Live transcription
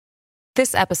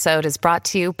This episode is brought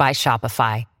to you by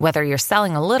Shopify. Whether you're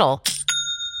selling a little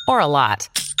or a lot,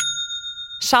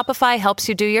 Shopify helps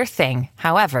you do your thing,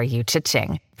 however you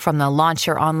cha-ching. From the launch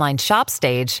your online shop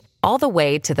stage, all the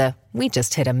way to the we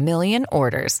just hit 1 million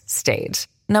orders stage.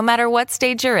 No matter what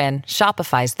stage you're in,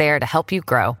 Shopify's there to help you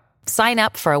grow. Sign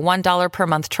up for a $1 per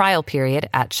month trial period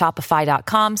at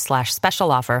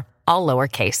shopify.com/special offer, all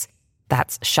lowercase.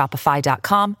 That's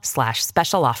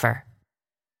shopify.com/special offer.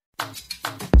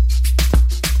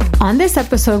 On this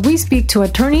episode, we speak to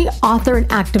attorney, author, and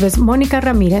activist Mónica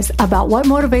Ramírez about what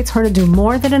motivates her to do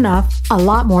more than enough, a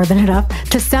lot more than enough,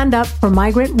 to stand up for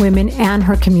migrant women and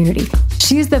her community.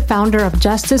 She is the founder of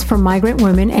Justice for Migrant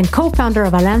Women and co-founder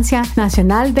of Alianza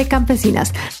Nacional de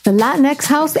Campesinas, the Latinx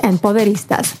House, and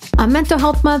Poderistas. On Mental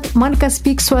Health Month, Mónica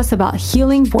speaks to us about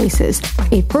Healing Voices,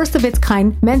 a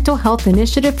first-of-its-kind mental health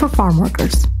initiative for farm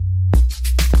workers.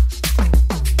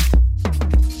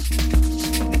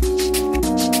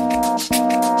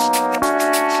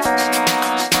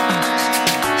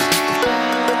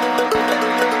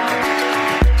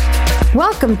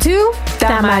 Welcome to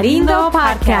Tamarindo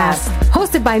Podcast,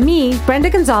 hosted by me, Brenda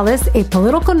Gonzalez, a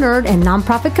political nerd and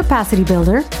nonprofit capacity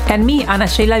builder, and me, Ana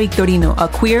Sheila Victorino, a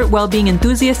queer well-being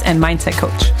enthusiast and mindset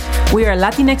coach. We are a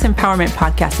Latinx empowerment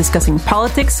podcast discussing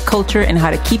politics, culture, and how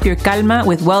to keep your calma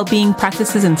with well-being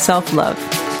practices and self-love.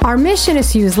 Our mission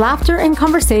is to use laughter and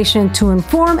conversation to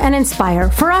inform and inspire.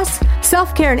 For us,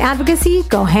 self-care and advocacy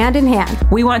go hand in hand.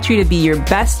 We want you to be your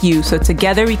best you, so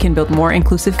together we can build more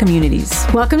inclusive communities.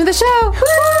 Welcome to the show. Woo!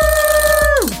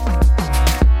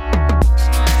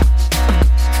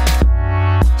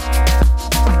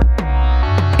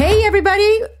 Hey,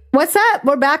 everybody. What's up?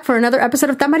 We're back for another episode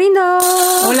of Tamarindo.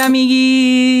 Hola,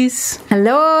 amiguis.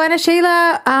 Hello, Ana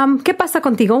Sheila. ¿Qué pasa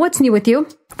contigo? What's new with you?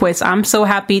 Pues I'm so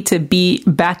happy to be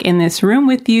back in this room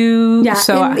with you. Yeah,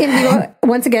 so, in vivo,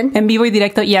 once again. En vivo y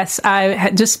directo, yes. I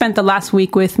had just spent the last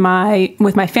week with my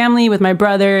family, with my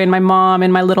brother and my mom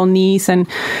and my little niece, and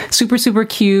super, super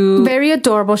cute. Very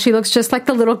adorable. She looks just like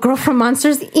the little girl from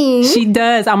Monsters, Inc. She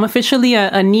does. I'm officially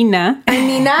a Nina. A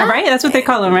Nina? Right? That's what they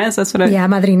call them, right? That's what yeah,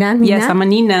 madrina. Nina. Yes, I'm a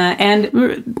Nina. And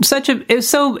it's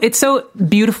so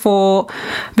beautiful.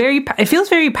 It feels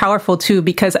very powerful too,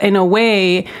 because in a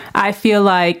way, I feel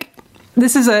like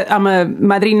I'm a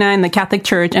madrina in the Catholic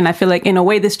Church, and I feel like in a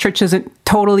way this church doesn't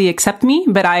totally accept me,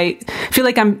 but I feel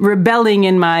like I'm rebelling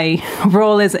in my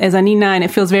role as a Nina, and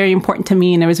it feels very important to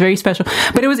me, and it was very special.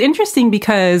 But it was interesting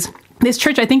because this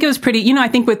church, I think it was pretty, I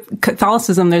think with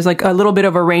Catholicism, there's like a little bit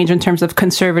of a range in terms of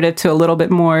conservative to a little bit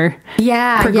more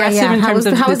progressive in terms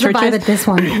of the churches. How was the vibe at this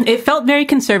one? It felt very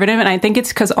conservative, and I think it's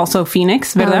because also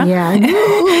Phoenix, ¿verdad? Oh, yeah.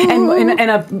 and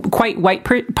a quite white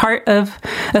part of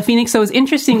Phoenix. So it was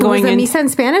interesting going in. Was the misa in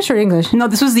Spanish or English? No,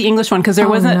 this was the English one, because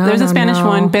there's a Spanish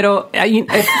one. Pero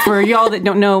for y'all that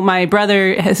don't know, my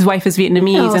brother, his wife is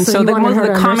Vietnamese, and so most of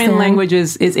the common language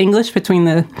is English between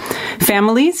the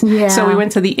families. Yeah. So we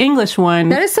went to the English one.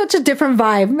 That is such a different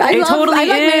vibe. I love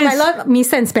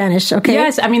misa in Spanish. Okay.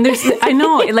 Yes, I mean, I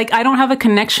know, like I don't have a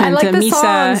connection to misa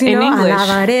songs, in English.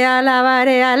 Alabaré,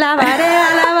 alabaré, alabaré,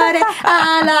 alabaré,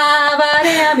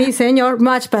 alabaré a mi Señor.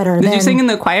 Much better. Did you sing in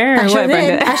the choir? I sure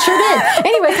did.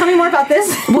 Anyway, tell me more about this.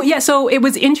 Well, yeah. So it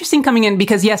was interesting coming in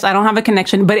because yes, I don't have a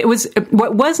connection, but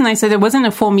what was nice is it wasn't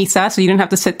a full misa, so you didn't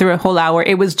have to sit through a whole hour.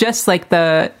 It was just like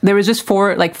there was just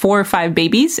four or five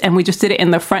babies, and we just did it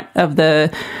in the front of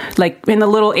like in the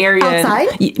little area.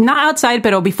 Outside? Not outside,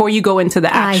 but before you go into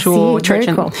the actual church.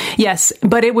 Very cool. Yes.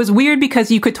 But it was weird because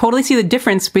you could totally see the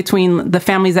difference between the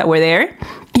families that were there.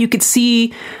 You could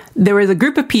see there was a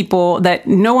group of people that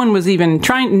no one was even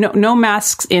trying, no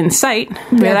masks in sight.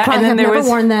 Yeah, and then there was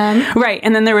worn them. Right.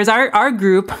 And then there was our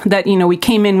group that, we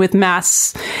came in with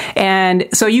masks. And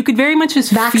so you could very much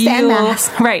just vaxxed feel. And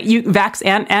mask. Right. You vaxxed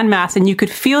and mask, and you could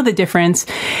feel the difference.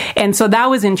 And so that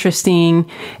was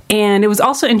interesting. And it was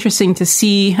also interesting to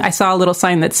see, I saw a little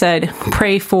sign that said,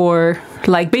 pray for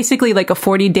basically a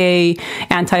 40-day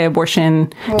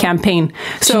anti-abortion campaign.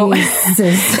 So, and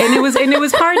it was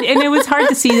hard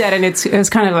to see that. And it was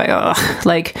kind of like, oh,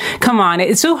 come on.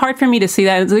 It's so hard for me to see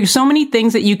that. There's so many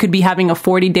things that you could be having a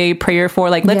 40-day prayer for.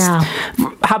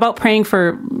 How about praying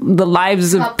for the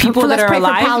lives of people that are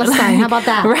alive? For Palestine. How about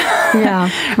that? Right. Yeah.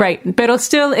 Right. But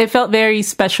still, it felt very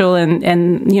special and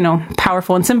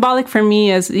powerful and symbolic for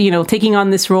me as, taking on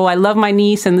this role. I love my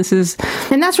niece, and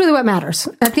that's really what matters.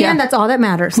 At the end, that's all that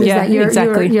matters. Is that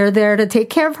you're there to take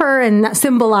care of her and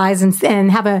symbolize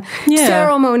and have a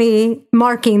ceremony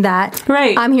marking that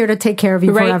I'm here to take care of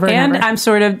you forever. And ever. I'm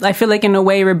I feel like in a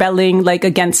way rebelling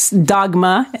against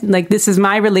dogma. This is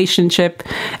my relationship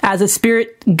as a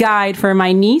spirit guide for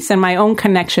my niece and my own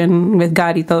connection with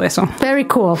God y todo eso. Very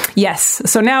cool. Yes.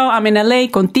 So now I'm in LA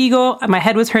contigo. My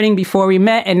head was hurting before we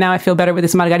met, and now I feel better with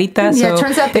this margarita. Yeah, so it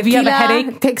turns out if you have a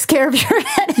headache, takes care of your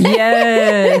headache.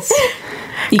 Yes.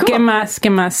 ¿Y Cool. qué más? ¿Qué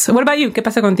más? What about you? ¿Qué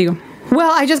pasa contigo?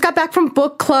 Well, I just got back from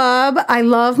book club. I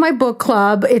love my book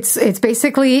club. It's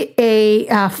basically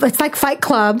it's like Fight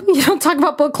Club. You don't talk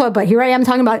about book club, but here I am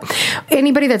talking about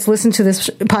anybody that's listened to this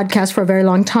podcast for a very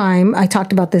long time. I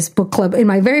talked about this book club in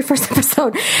my very first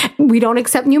episode. We don't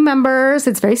accept new members.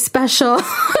 It's very special.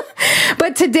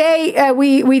 But today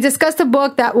we discussed a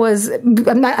book that was,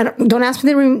 don't ask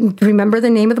me to remember the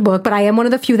name of the book, but I am one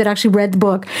of the few that actually read the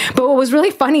book. But what was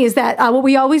really funny is that what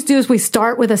we always do is we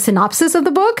start with a synopsis of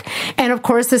the book. And of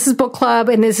course, this is book club,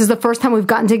 and this is the first time we've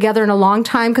gotten together in a long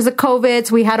time because of COVID.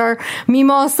 So we had our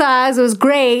mimosas. It was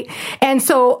great. And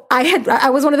so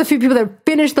I was one of the few people that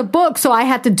finished the book, so I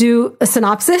had to do a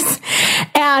synopsis.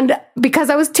 And because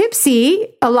I was tipsy,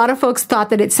 a lot of folks thought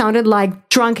that it sounded like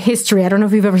drunk history. I don't know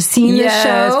if you've ever seen this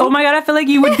show. Oh my God, I feel like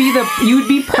you would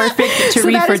be perfect to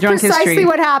read for drunk history. So that is precisely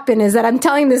what happened, is that I'm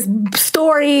telling this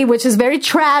story, which is very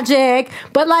tragic,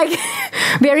 but like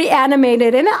very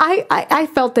animated. And I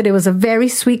felt that it was a very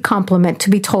sweet compliment to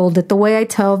be told that the way I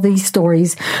tell these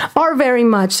stories are very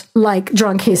much like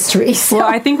drunk history. So, well,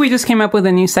 I think we just came up with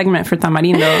a new segment for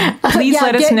Tamarindo. Please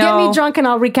let us know. Get me drunk and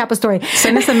I'll recap a story.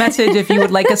 Send us a message if you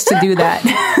would like us to do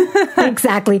that.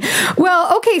 Exactly.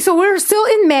 Well, okay, so we're still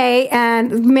in May,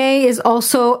 and May is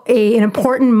also an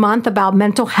important month about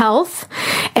mental health.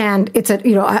 And it's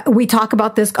we talk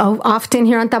about this often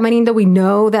here on Tamarindo. We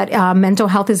know that mental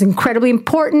health is incredibly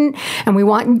important, and we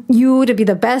want you to be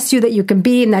the best you that you can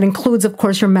be, and that includes, of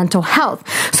course, your mental health.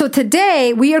 So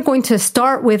today we are going to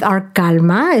start with our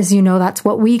calma. As you know, that's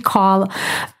what we call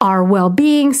our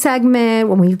well-being segment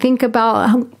when we think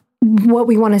about what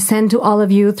we want to send to all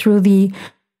of you through the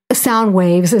sound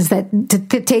waves, is that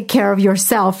to take care of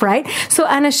yourself, right? So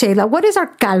Ana Sheila, what is our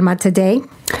calma today?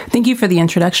 Thank you for the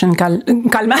introduction, Calma.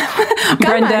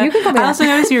 Brenda, you can come I also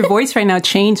noticed your voice right now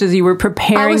changed as you were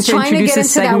preparing to introduce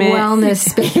this segment. I was trying to get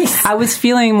into that wellness space. I was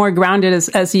feeling more grounded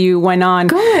as you went on.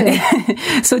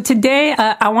 Good. So today,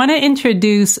 I want to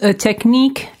introduce a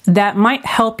technique that might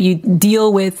help you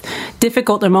deal with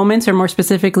difficult moments, or more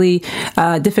specifically,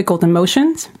 difficult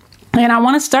emotions. And I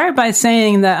want to start by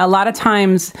saying that a lot of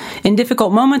times in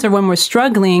difficult moments, or when we're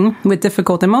struggling with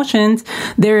difficult emotions,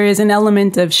 there is an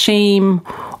element of shame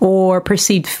or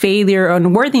perceived failure or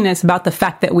unworthiness about the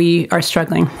fact that we are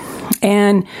struggling.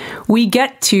 And we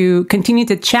get to continue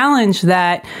to challenge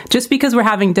that just because we're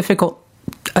having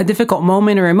a difficult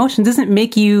moment or emotion doesn't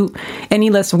make you any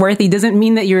less worthy, doesn't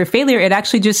mean that you're a failure. It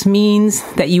actually just means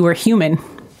that you are human.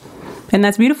 And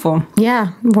that's beautiful.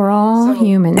 Yeah, we're all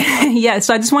human. Yeah,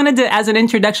 so I just wanted to, as an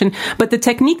introduction, but the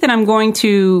technique that I'm going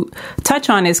to touch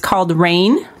on is called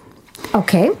RAIN.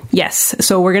 Okay. Yes,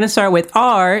 so we're going to start with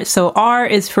R. So R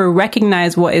is for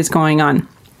recognize what is going on.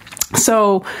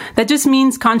 So that just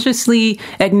means consciously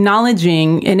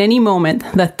acknowledging in any moment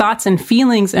the thoughts and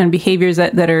feelings and behaviors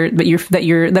that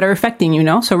are affecting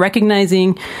you. So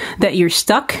recognizing that you're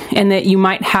stuck and that you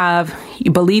might have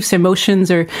beliefs, emotions,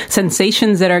 or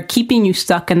sensations that are keeping you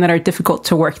stuck and that are difficult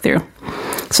to work through.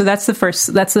 So that's the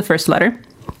first letter.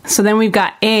 So then we've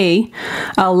got A,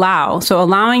 allow. So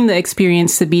allowing the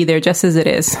experience to be there just as it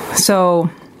is. So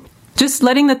just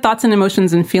letting the thoughts and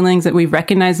emotions and feelings that we've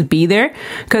recognized be there.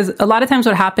 Because a lot of times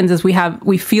what happens is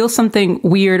we feel something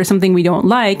weird or something we don't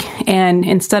like, and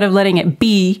instead of letting it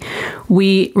be,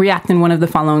 we react in one of the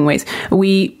following ways.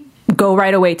 We go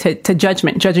right away to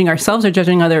judgment, judging ourselves or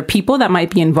judging other people that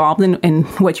might be involved in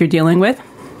what you're dealing with,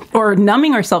 or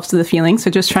numbing ourselves to the feelings,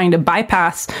 so just trying to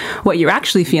bypass what you're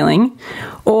actually feeling,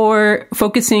 or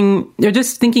focusing, or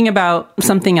just thinking about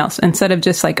something else instead of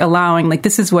just like allowing, like,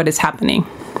 this is what is happening.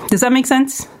 Does that make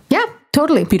sense? Yeah,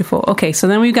 totally. Beautiful. Okay, so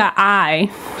then we've got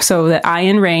I. So that I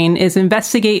in RAIN is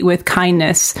investigate with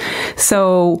kindness.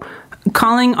 So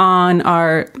calling on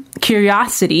our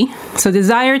curiosity, so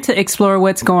desire to explore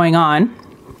what's going on.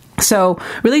 So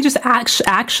really just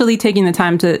actually taking the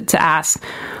time to ask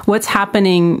what's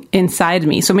happening inside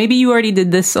me. So maybe you already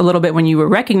did this a little bit when you were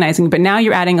recognizing, but now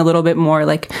you're adding a little bit more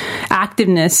like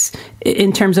activeness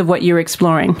in terms of what you're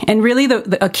exploring. And really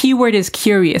a key word is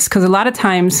curious, because a lot of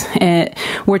times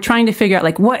we're trying to figure out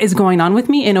like what is going on with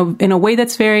me in a way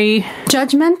that's very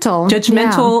judgmental,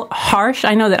 yeah. Harsh.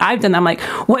 I know that I've done that. I'm like,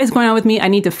 what is going on with me? I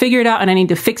need to figure it out and I need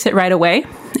to fix it right away.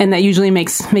 And that usually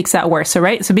makes that worse. So,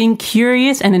 right. So being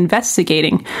curious and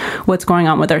investigating what's going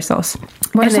on with ourselves.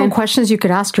 What are some questions you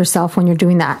could ask yourself when you're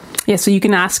doing that? Yeah. So you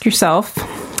can ask yourself,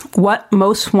 what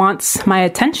most wants my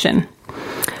attention?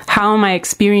 how am I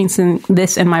experiencing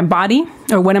this in my body,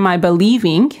 or what am I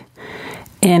believing,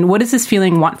 and what does this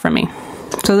feeling want from me?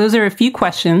 So those are a few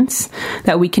questions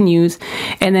that we can use.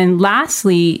 And then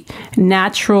lastly,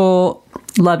 natural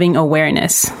loving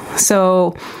awareness.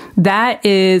 So that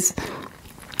is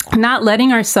not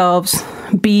letting ourselves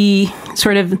be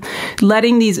sort of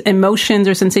letting these emotions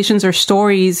or sensations or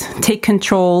stories take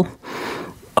control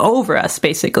over us,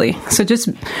 basically. So just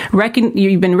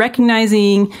you've been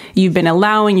recognizing, you've been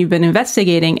allowing, you've been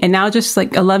investigating, and now just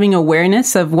like a loving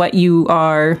awareness of what you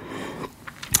are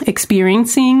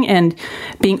experiencing and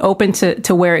being open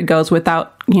to where it goes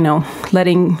without,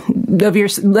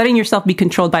 letting yourself be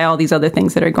controlled by all these other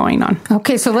things that are going on.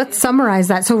 Okay, so let's summarize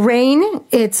that. So RAIN,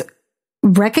 it's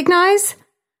recognize,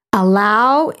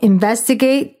 allow,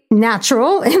 investigate,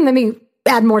 natural, and let me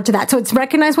add more to that. So it's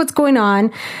recognize what's going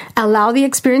on, allow the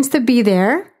experience to be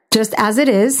there just as it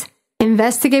is,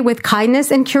 investigate with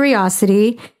kindness and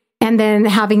curiosity, and then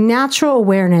having natural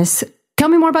awareness. Tell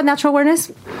me more about natural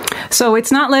awareness. So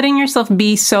it's not letting yourself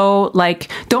be so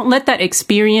don't let that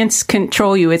experience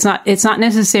control you. It's not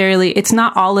necessarily, it's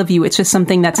not all of you. It's just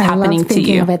something that's happening to you.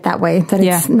 Thinking of it that way, that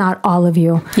it's not all of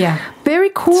you. Yeah.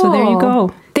 Very cool. So there you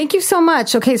go. Thank you so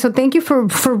much. Okay, so thank you for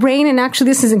RAIN. And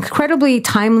actually, this is incredibly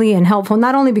timely and helpful,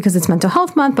 not only because it's Mental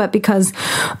Health Month, but because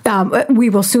we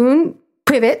will soon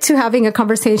pivot to having a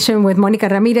conversation with Mónica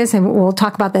Ramírez, and we'll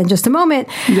talk about that in just a moment.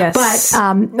 Yes. But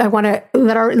I want to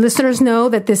let our listeners know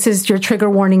that this is your trigger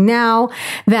warning now,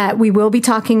 that we will be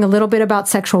talking a little bit about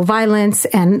sexual violence.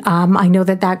 And I know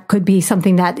that could be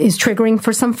something that is triggering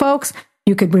for some folks.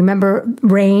 You could remember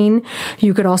RAIN.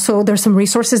 You could also, there's some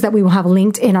resources that we will have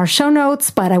linked in our show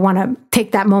notes, but I want to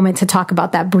take that moment to talk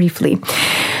about that briefly.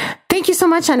 Thank you so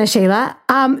much, Ana Sheila.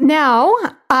 Now,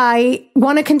 I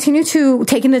want to continue to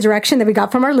take in the direction that we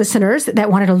got from our listeners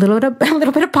that wanted a little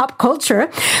bit of pop culture.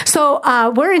 So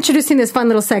we're introducing this fun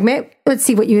little segment. Let's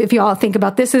see if you all think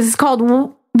about this. This is called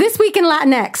This Week in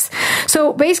Latinx.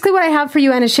 So basically what I have for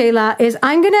you, Ana Sheila, is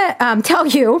I'm going to tell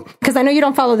you, because I know you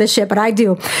don't follow this shit, but I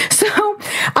do. So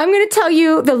I'm going to tell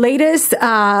you the latest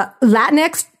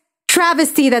Latinx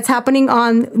travesty that's happening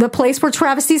on the place where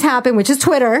travesties happen, which is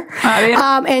Twitter.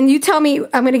 And you tell me,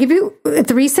 I'm going to give you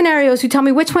 3 scenarios. You tell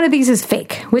me which one of these is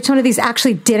fake, which one of these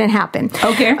actually didn't happen.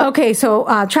 Okay.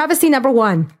 So travesty number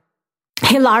 1.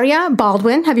 Hilaria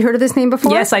Baldwin. Have you heard of this name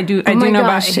before? Yes, I do. I do know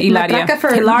about Hilaria.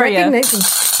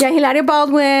 Hilaria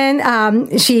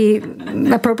Baldwin. She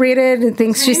appropriated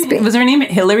things. Was her name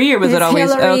Hillary, or was it always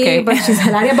Hillary, okay? But she's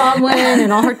Hilaria Baldwin,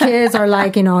 and all her kids are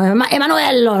like,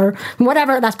 Emmanuel or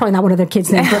whatever. That's probably not one of their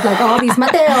kids' names, but like all these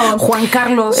Mateo, Juan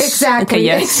Carlos. Exactly. Okay,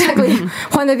 yes. Exactly.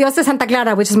 Juan de Dios de Santa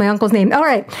Clara, which is my uncle's name. All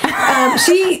right.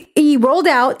 He rolled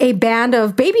out a band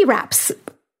of baby raps,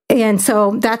 and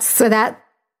so that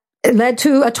led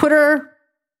to a Twitter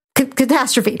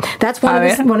catastrophe. That's one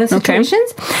of the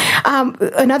situations.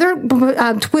 Okay. Another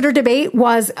Twitter debate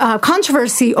was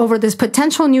controversy over this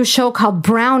potential new show called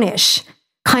Brownish.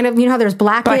 Kind of, how there's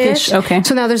Blackish. Okay.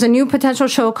 So now there's a new potential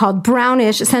show called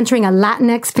Brownish centering a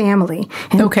Latinx family.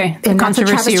 And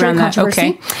controversy around that.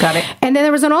 Okay. Got it. And then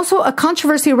there was also a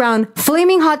controversy around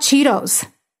Flaming Hot Cheetos.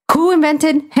 Who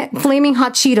invented Flaming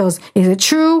Hot Cheetos? Is it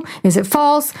true? Is it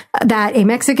false that a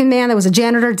Mexican man that was a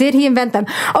janitor, did he invent them?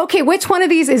 Okay, which one of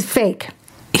these is fake?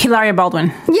 Hilaria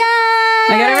Baldwin. Yay!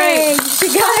 I got it right. She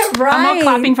got it right. I'm not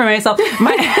clapping for myself.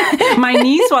 My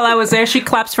niece, while I was there, she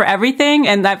claps for everything,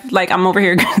 and I'm over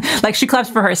here, she claps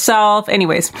for herself.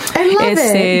 Anyways, I love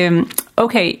it.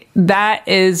 Okay, that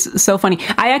is so funny.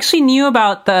 I actually knew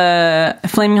about the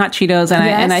Flaming Hot Cheetos,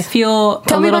 and I feel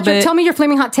Tell me your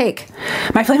Flaming Hot take.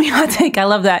 My Flaming Hot take. I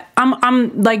love that.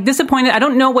 I'm disappointed. I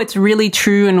don't know what's really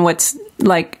true and what's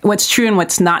true and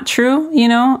what's not true.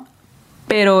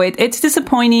 Pero it's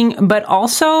disappointing, but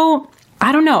also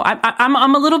I don't know.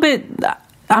 I'm a little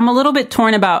bit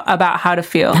torn about how to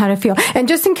feel. And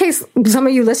just in case some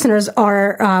of you listeners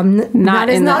are not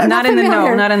in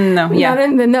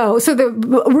the know. So the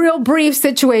real brief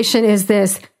situation is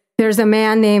this: there's a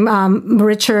man named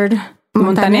Richard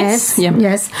Montañez,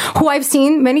 yes, who I've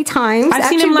seen many times. I've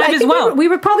seen him live as well. We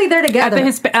were probably there together at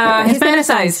the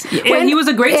Hispanicize. And he was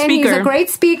a great speaker. He's a great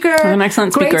speaker. An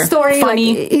excellent speaker. Great story.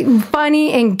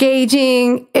 Funny,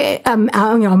 engaging,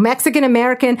 Mexican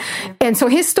American. And so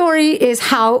his story is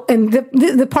how, and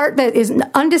the part that is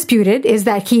undisputed is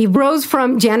that he rose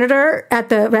from janitor at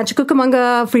the Rancho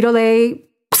Cucamonga Frito-Lay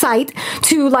site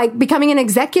to becoming an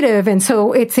executive. And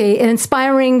so it's an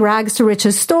inspiring rags to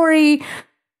riches story.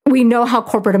 We know how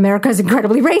corporate America is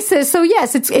incredibly racist. So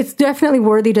yes, it's definitely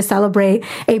worthy to celebrate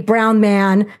a brown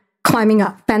man climbing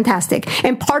up. Fantastic.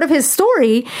 And part of his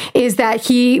story is that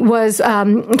he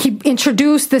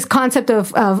introduced this concept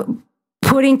of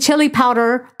putting chili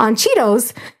powder on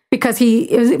Cheetos because he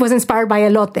was inspired by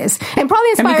elotes, and probably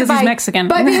inspired he's Mexican.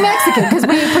 by being Mexican, because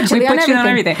we put chili on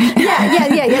everything.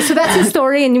 Yeah. So that's his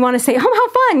story, and you want to say, how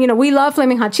fun! We love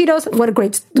Flaming Hot Cheetos. What a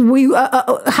great,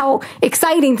 how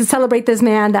exciting to celebrate this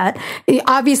man that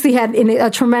obviously had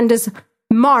a tremendous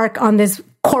mark on this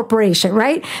corporation,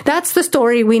 right? That's the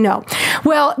story we know.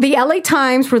 Well, the LA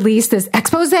Times released this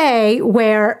expose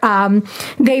where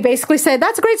they basically said,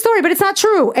 that's a great story, but it's not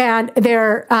true. And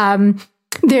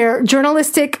their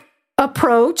journalistic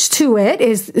approach to it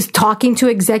is talking to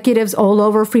executives all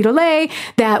over Frito-Lay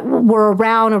that were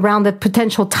around the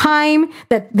potential time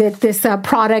that this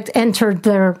product entered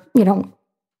their,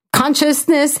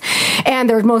 consciousness. And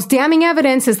their most damning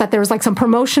evidence is that there was like some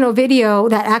promotional video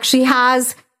that actually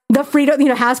has the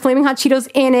Frito, has Flaming Hot Cheetos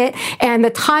in it, and the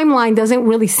timeline doesn't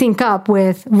really sync up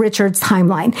with Richard's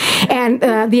timeline.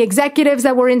 And the executives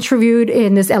that were interviewed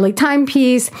in this LA Times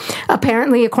piece,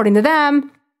 apparently, according to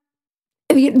them,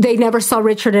 they never saw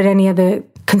Richard at any of the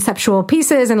conceptual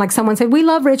pieces. And like someone said, we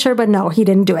love Richard, but no, he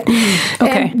didn't do it.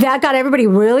 Okay. And that got everybody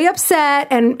really upset.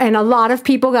 And a lot of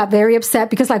people got very upset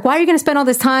because like, why are you going to spend all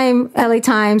this time, LA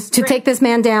Times, to take this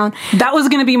man down? That was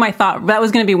going to be my thought. That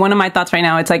was going to be one of my thoughts right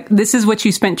now. It's like, this is what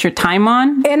you spent your time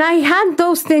on. And I had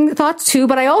those thoughts too,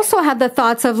 but I also had the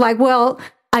thoughts of like, well,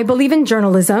 I believe in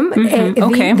journalism.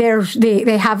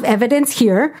 They have evidence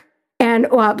here. And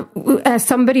as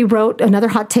somebody wrote another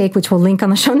hot take, which we'll link on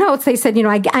the show notes, they said,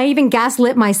 I even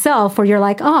gaslit myself, where you're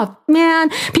like, oh man,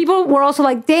 people were also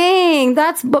like, dang,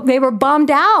 they were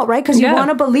bummed out, right? Because you want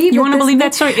to believe,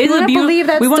 that story. We want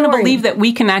to believe that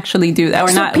we can actually do that,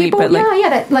 or not people, we, but like,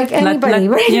 that, like anybody,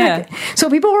 right? Yeah. So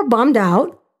people were bummed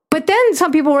out, but then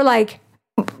some people were like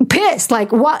pissed,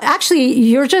 like, what? Actually,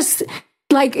 you're just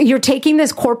like, you're taking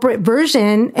this corporate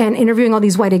version and interviewing all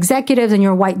these white executives, and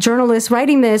you're a white journalist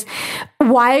writing this.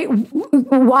 Why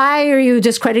are you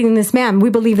discrediting this man? We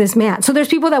believe this man. So there's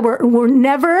people that were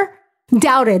never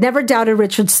doubted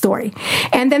Richard's story.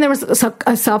 And then there was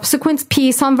a subsequent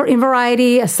piece in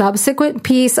Variety, a subsequent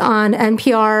piece on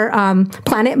NPR,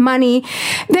 Planet Money,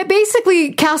 that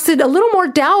basically casted a little more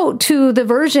doubt to the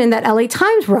version that LA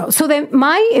Times wrote. So then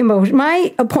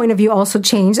my point of view also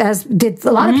changed, as did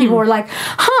a lot of people. Were like,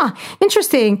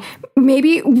 interesting.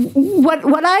 Maybe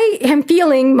what I am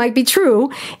feeling might be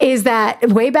true is that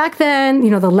way back then,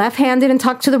 the left hand didn't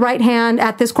talk to the right hand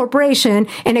at this corporation.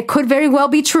 And it could very well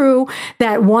be true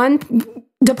that one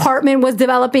department was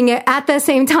developing it at the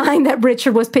same time that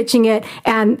Richard was pitching it.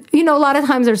 And, a lot of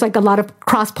times there's like a lot of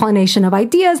cross-pollination of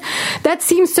ideas. That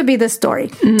seems to be the story.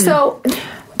 So,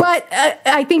 but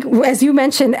I think, as you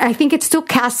mentioned, I think it still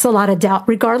casts a lot of doubt.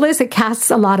 Regardless, it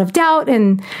casts a lot of doubt,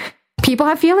 and people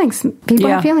have feelings.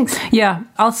 Have feelings. Yeah,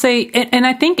 I'll say, and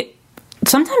I think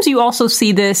sometimes you also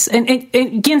see this, and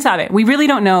quien sabe, we really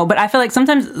don't know, but I feel like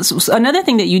sometimes another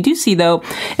thing that you do see, though,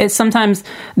 is sometimes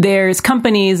there's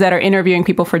companies that are interviewing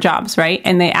people for jobs, right?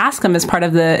 And they ask them as part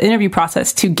of the interview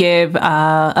process to give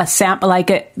a sample, like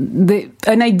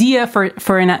an idea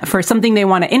for something they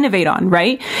want to innovate on,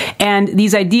 right? And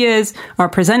these ideas are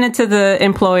presented to the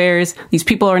employers. These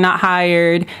people are not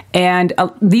hired, and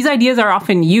these ideas are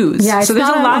often used. Yeah, so there's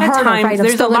a lot of times. Right?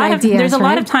 There's a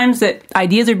lot of times that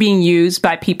ideas are being used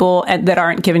by people that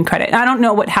aren't given credit. I don't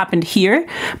know what happened here,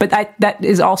 but that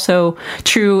is also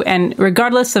true. And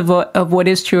regardless of what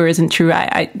is true or isn't true,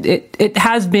 it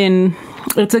has been.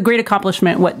 It's a great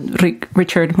accomplishment what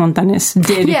Richard Montañez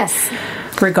did. Yes.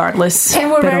 Regardless, and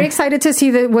we're very excited to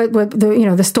see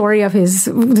the story of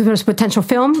his potential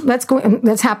film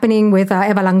that's happening with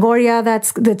Eva Longoria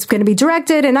that's going to be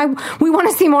directed, and we want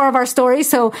to see more of our story,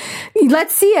 so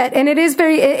let's see it. And it is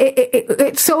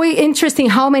it's so interesting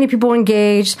how many people were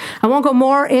engaged. I won't go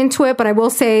more into it, but I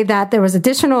will say that there was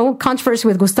additional controversy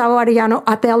with Gustavo Arellano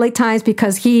at the LA Times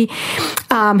because he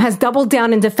has doubled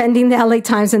down in defending the LA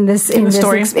Times in this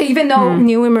story, even though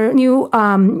new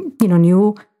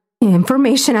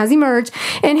information has emerged.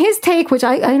 And his take, which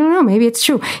I don't know, maybe it's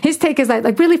true. His take is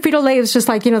like really Frito-Lay is just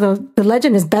like, the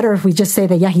legend is better if we just say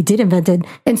that, yeah, he did invent it.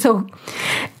 And so,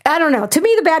 I don't know. To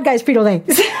me, the bad guy is Frito-Lay.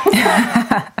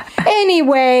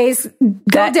 Anyways,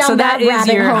 go down that rabbit hole. That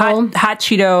is your hot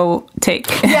Cheeto take.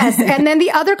 Yes. And then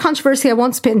the other controversy I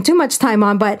won't spend too much time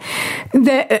on, but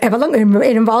it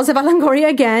involves Eva Longoria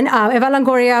again. Eva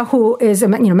Longoria, who is a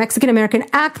Mexican-American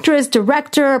actress,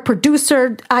 director,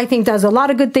 producer, I think does a lot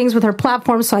of good things with her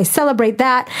platform, so I celebrate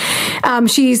that.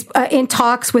 She's in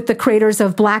talks with the creators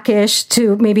of Blackish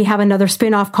to maybe have another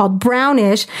spin-off called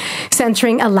Brownish,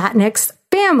 centering a Latinx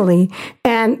family.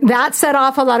 And that set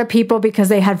off a lot of people because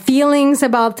they had feelings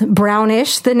about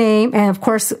Brownish, the name. And of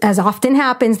course, as often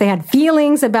happens, they had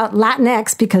feelings about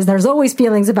Latinx because there's always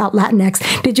feelings about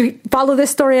Latinx. Did you follow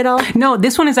this story at all? No,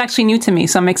 this one is actually new to me.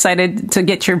 So I'm excited to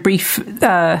get your brief,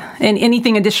 and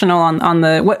anything additional on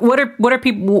the, what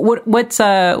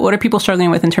are people struggling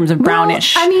with in terms of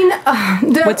Brownish? Well, I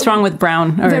mean, what's wrong with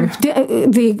brown?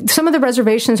 Some of the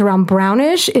reservations around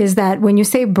Brownish is that when you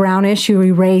say Brownish, you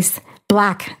erase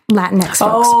Black Latinx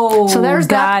folks. Oh, so there's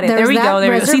got that. it. There we go.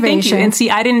 There we go. See, thank you. And see,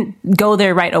 I didn't go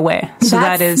there right away. So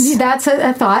that's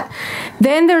a thought.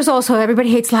 Then there's also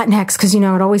everybody hates Latinx because, it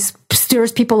always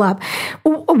stirs people up.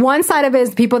 One side of it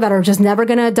is people that are just never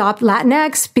going to adopt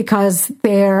Latinx because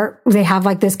they have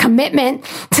like this commitment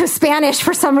to Spanish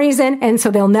for some reason, and so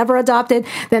they'll never adopt it.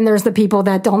 Then there's the people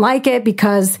that don't like it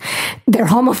because they're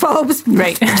homophobes,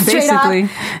 right? Basically.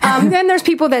 Then there's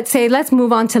people that say, let's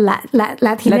move on to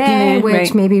Latine, which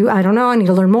right. Maybe, I don't know, I need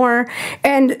to learn more.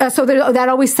 And so that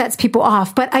always sets people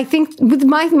off. But I think with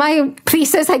my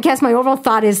thesis, I guess my overall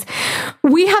thought is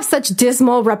we have such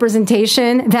dismal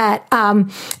representation that,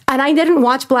 and I didn't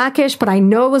watch Blackish, but I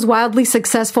know it was wildly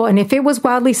successful. And if it was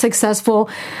wildly successful,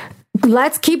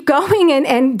 let's keep going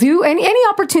and do any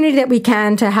opportunity that we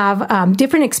can to have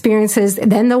different experiences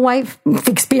than the white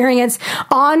experience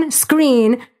on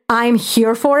screen. I'm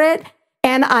here for it.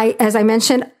 And as I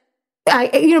mentioned,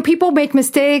 people make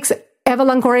mistakes. Eva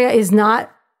Longoria is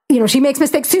not, she makes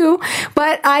mistakes too,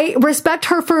 but I respect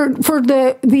her for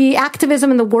the activism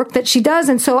and the work that she does.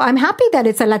 And so I'm happy that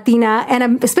it's a Latina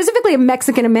and specifically a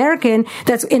Mexican American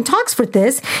that's in talks for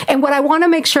this. And what I want to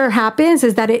make sure happens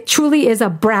is that it truly is a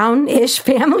brownish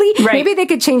family. Right. Maybe they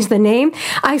could change the name.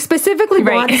 I specifically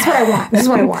want, this is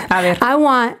what I want. I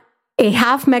want a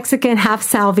half Mexican, half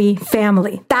Salvi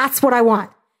family. That's what I want.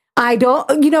 I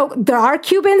don't, there are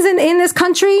Cubans in this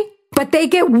country, but they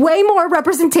get way more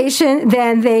representation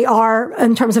than they are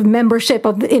in terms of membership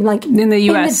in the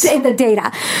U.S. in the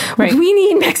data. Right. We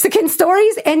need Mexican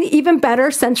stories and even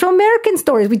better Central American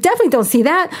stories. We definitely don't see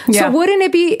that. Yeah. So wouldn't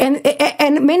it be,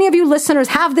 and many of you listeners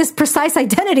have this precise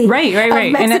identity. Right. Of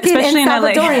Mexican and especially and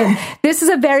Salvadorian. In LA. This is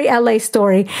a very LA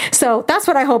story. So that's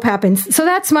what I hope happens. So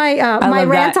that's my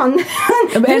rant on this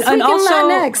week in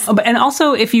Latinx. And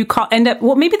also if you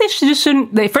maybe they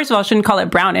shouldn't call it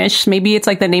Brownish. Maybe it's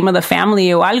like the name of the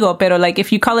family or algo, pero like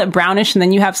if you call it Brownish and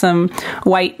then you have some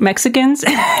white Mexicans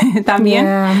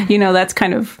también, that's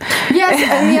kind of... Yes,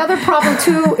 and the other problem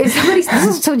too is this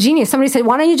is so genius. Somebody said,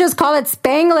 why don't you just call it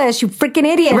Spanglish, you freaking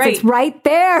idiots? Right. It's right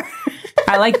there.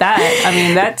 I like that. I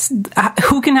mean, that's...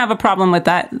 who can have a problem with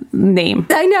that name?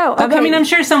 I know. Okay. I mean, I'm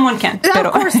sure someone can.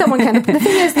 Of course someone can. The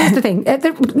thing is, here's the thing.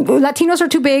 Latinos are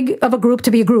too big of a group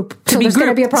to be a group. So there's going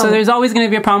to be a problem. So there's always going to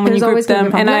be a problem when you group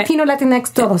them. And Latino,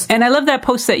 Latinx, todos. And I love that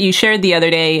post that you shared the other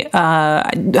day.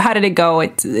 How did it go?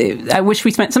 I wish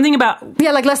we spent something about...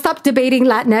 Yeah, like let's stop debating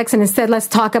Latinx and instead let's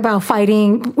talk about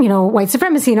fighting, white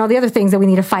supremacy and all the other things that we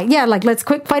need to fight. Yeah, like let's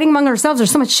quit fighting among ourselves.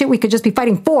 There's so much shit we could just be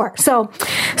fighting for. So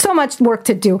much work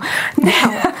to do.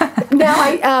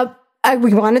 Now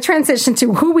we want to transition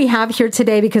to who we have here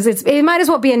today because it might as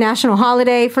well be a national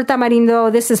holiday for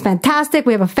Tamarindo. This is fantastic.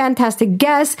 We have a fantastic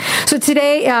guest. So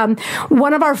today,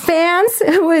 one of our fans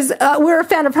who is, we're a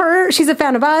fan of her. She's a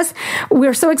fan of us.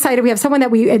 We're so excited. We have someone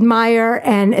that we admire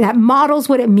and that models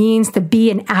what it means to be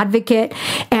an advocate.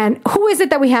 And who is it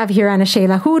that we have here, Ana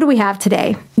Sheila? Who do we have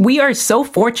today? We are so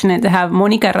fortunate to have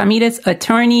Mónica Ramírez,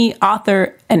 attorney,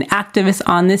 author, and activist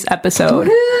on this episode.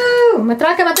 Woo-hoo!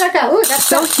 Matraca. Ooh, that's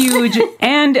so huge.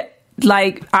 And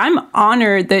I'm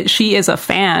honored that she is a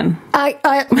fan. Big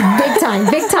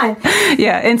time.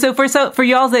 Yeah. And so for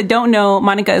y'all that don't know,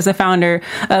 Mónica is the founder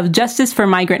of Justice for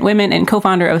Migrant Women and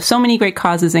co-founder of so many great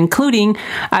causes, including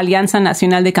Alianza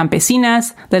Nacional de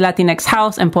Campesinas, the Latinx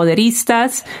House, and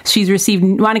Poderistas.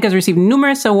 Mónica's received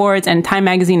numerous awards, and Time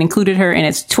Magazine included her in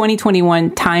its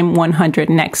 2021 Time 100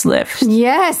 Next List.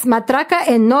 Yes, matraca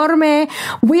enorme.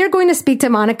 We are going to speak to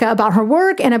Mónica about her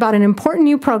work and about an important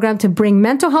new program to bring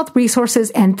mental health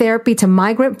resources and therapy to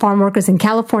migrant farm workers in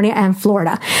California and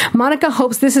Florida. Mónica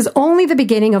hopes this is only the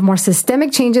beginning of more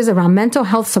systemic changes around mental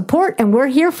health support, and we're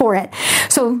here for it.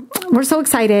 So we're so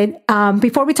excited.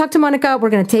 Before we talk to Mónica, we're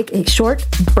going to take a short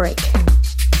break.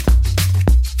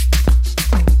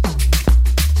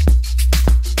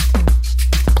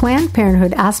 Planned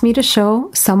Parenthood asked me to show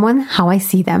someone how I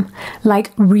see them,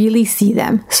 like really see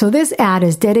them. So this ad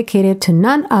is dedicated to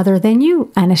none other than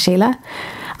you, Ana Sheila.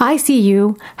 I see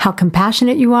you, how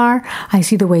compassionate you are. I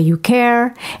see the way you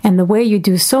care and the way you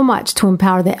do so much to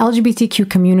empower the LGBTQ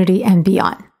community and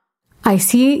beyond. I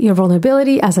see your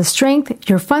vulnerability as a strength,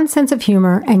 your fun sense of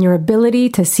humor, and your ability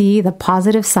to see the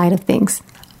positive side of things.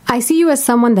 I see you as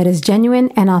someone that is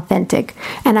genuine and authentic,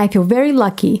 and I feel very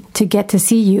lucky to get to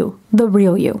see you, the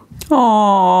real you.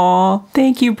 Aw,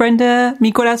 thank you, Brenda.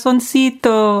 Mi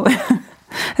corazoncito.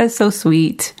 That's so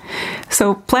sweet.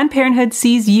 So Planned Parenthood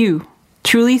sees you,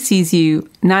 truly sees you,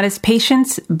 not as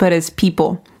patients, but as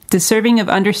people, deserving of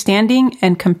understanding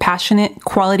and compassionate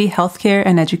quality healthcare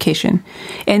and education.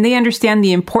 And they understand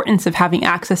the importance of having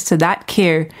access to that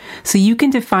care so you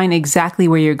can define exactly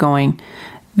where you're going.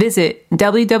 Visit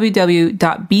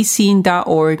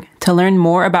www.beseen.org to learn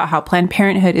more about how Planned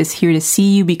Parenthood is here to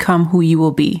see you become who you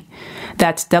will be.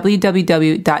 That's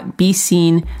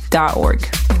www.beseen.org.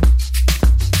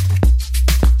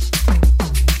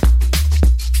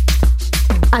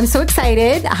 I'm so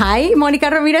excited. Hi, Mónica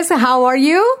Ramírez. How are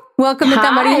you? Welcome to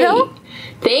Tamarindo.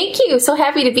 Thank you. So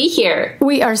happy to be here.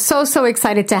 We are so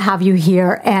excited to have you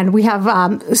here. And we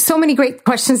have so many great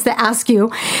questions to ask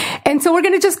you. And so we're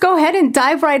going to just go ahead and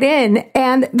dive right in.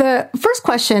 And the first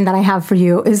question that I have for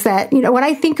you is that, when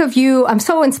I think of you, I'm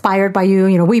so inspired by you.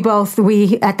 We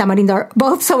at Tamarindo are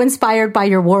both so inspired by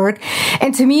your work.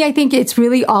 And to me, I think it's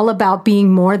really all about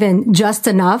being more than just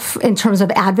enough in terms of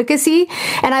advocacy.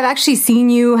 And I've actually seen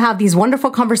you have these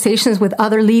wonderful conversations with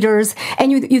other leaders.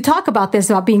 And you talk about this,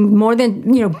 about being more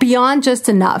than, beyond just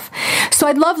enough. So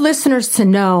I'd love listeners to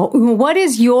know, what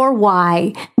is your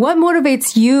why? What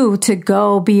motivates you to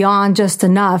go beyond just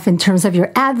enough in terms of your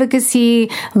advocacy,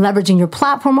 leveraging your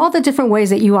platform, all the different ways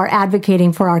that you are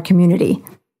advocating for our community?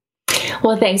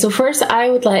 Well, thanks. So first,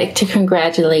 I would like to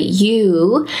congratulate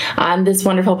you on this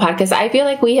wonderful podcast. I feel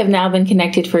like we have now been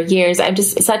connected for years. I'm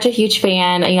just such a huge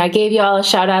fan. I gave you all a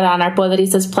shout out on our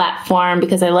Poderistas platform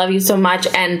because I love you so much,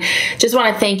 and just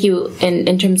want to thank you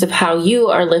in terms of how you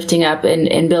are lifting up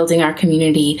and building our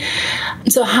community.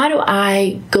 So how do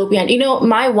I go beyond?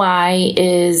 My why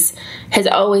has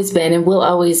always been and will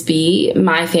always be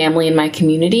my family and my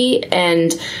community.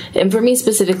 And for me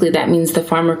specifically, that means the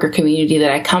farm worker community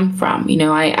that I come from.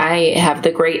 I have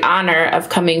the great honor of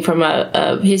coming from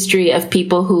a history of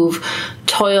people who've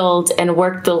toiled and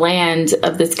worked the land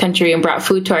of this country and brought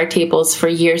food to our tables for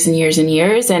years and years and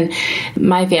years. And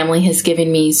my family has given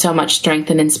me so much strength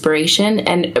and inspiration,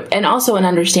 and also an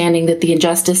understanding that the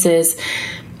injustices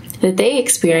that they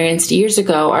experienced years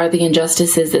ago are the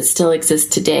injustices that still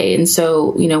exist today. And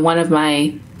so, one of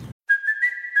my...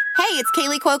 Hey, it's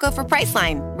Kaylee Cuoco for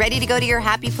Priceline. Ready to go to your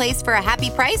happy place for a happy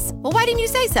price? Well, why didn't you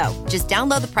say so? Just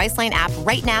download the Priceline app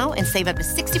right now and save up to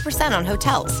 60% on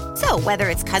hotels. So whether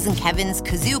it's Cousin Kevin's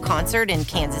Kazoo Concert in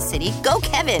Kansas City, go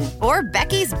Kevin, or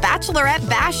Becky's Bachelorette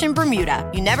Bash in Bermuda,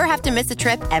 you never have to miss a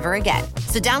trip ever again.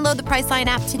 So download the Priceline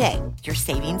app today. Your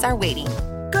savings are waiting.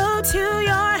 Go to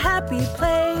your happy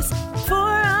place for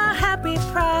a happy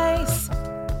price.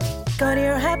 Go to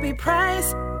your happy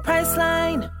price,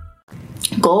 Priceline.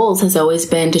 Goals has always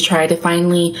been to try to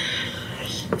finally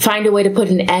find a way to put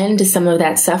an end to some of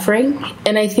that suffering.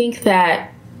 And I think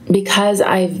that because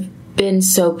I've been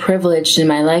so privileged in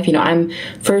my life, I'm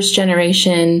first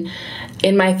generation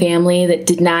in my family that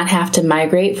did not have to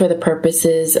migrate for the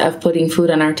purposes of putting food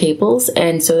on our tables.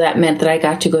 And so that meant that I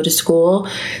got to go to school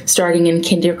starting in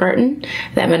kindergarten.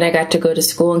 That meant I got to go to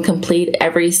school and complete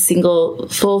every single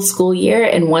full school year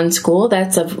in one school.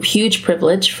 That's a huge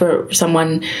privilege for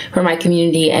someone from my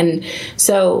community. And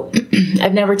so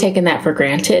I've never taken that for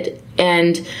granted.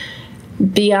 And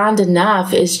beyond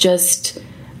enough is just,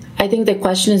 I think the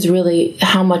question is really,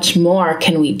 how much more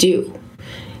can we do?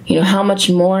 How much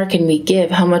more can we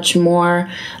give? How much more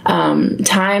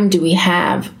time do we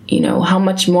have? How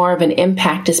much more of an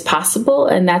impact is possible?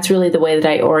 And that's really the way that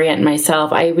I orient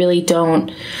myself. I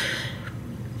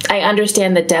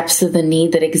understand the depths of the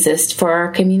need that exists for our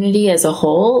community as a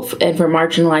whole and for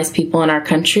marginalized people in our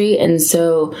country. And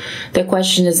so the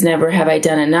question is never, have I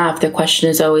done enough? The question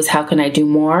is always, how can I do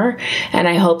more? And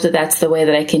I hope that that's the way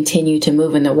that I continue to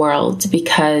move in the world,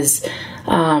 because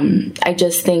I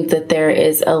just think that there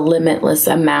is a limitless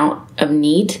amount of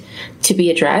need to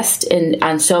be addressed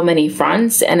on so many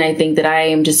fronts. And I think that I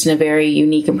am just in a very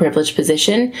unique and privileged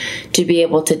position to be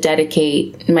able to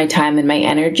dedicate my time and my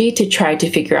energy to try to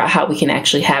figure out how we can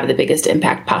actually have the biggest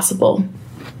impact possible.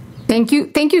 Thank you.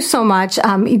 Thank you so much.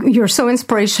 You're so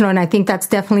inspirational. And I think that's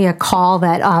definitely a call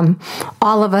that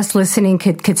all of us listening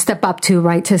could step up to,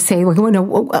 right? To say,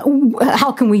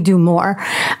 how can we do more?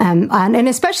 And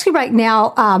especially right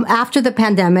now, after the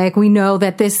pandemic, we know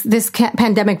that this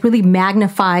pandemic really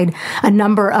magnified a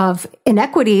number of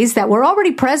inequities that were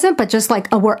already present, but just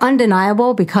were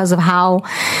undeniable because of how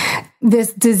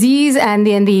this disease and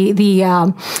then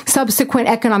the subsequent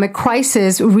economic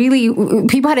crisis, really,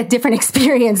 people had a different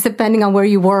experience depending on where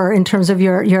you were in terms of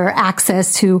your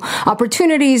access to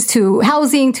opportunities, to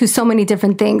housing, to so many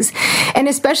different things. And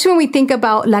especially when we think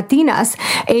about Latinas,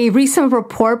 a recent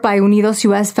report by Unidos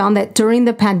US found that during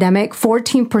the pandemic,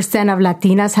 14% of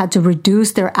Latinas had to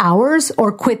reduce their hours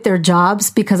or quit their jobs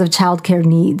because of childcare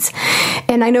needs.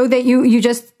 And I know that you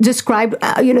just described,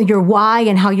 your why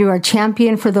and how you're a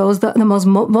champion for those, the most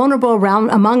vulnerable around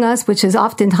among us, which is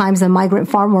oftentimes the migrant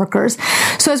farm workers.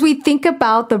 So as we think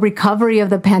about the recovery of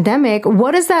the pandemic,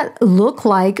 what does that look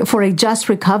like for a just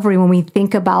recovery when we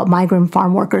think about migrant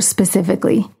farm workers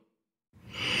specifically?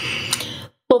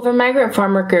 Well, for migrant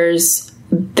farm workers,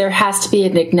 there has to be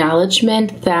an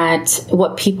acknowledgement that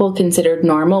what people considered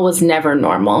normal was never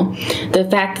normal. The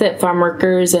fact that farm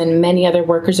workers and many other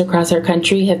workers across our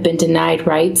country have been denied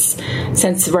rights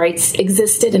since rights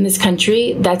existed in this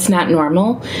country, that's not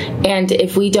normal. And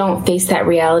if we don't face that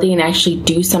reality and actually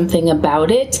do something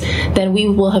about it, then we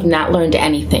will have not learned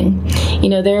anything.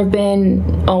 There have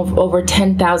been over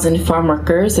 10,000 farm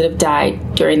workers that have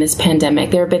died during this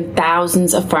pandemic. There have been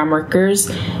thousands of farm workers,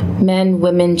 men,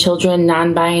 women, children,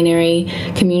 non-binary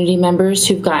community members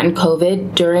who've gotten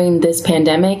COVID during this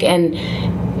pandemic. And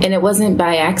it wasn't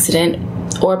by accident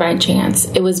or by chance.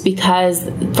 It was because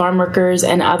farm workers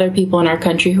and other people in our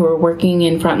country who are working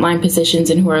in frontline positions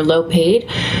and who are low paid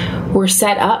were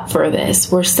set up for this.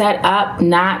 We're set up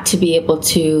not to be able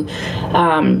to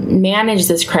manage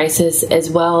this crisis as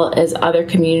well as other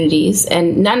communities,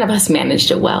 and none of us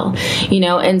managed it well,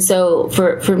 And so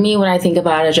for me, when I think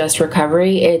about a just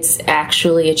recovery, it's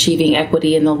actually achieving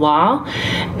equity in the law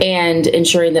and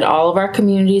ensuring that all of our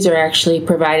communities are actually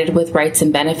provided with rights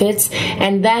and benefits.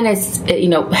 And then it's,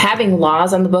 having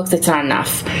laws on the books, it's not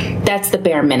enough. That's the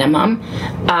bare minimum.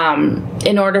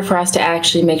 In order for us to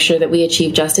actually make sure that we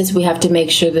achieve justice, we have to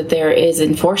make sure that there is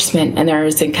enforcement and there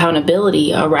is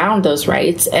accountability around those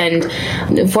rights. And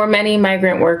for many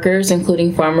migrant workers,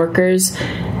 including farm workers,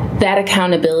 that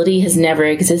accountability has never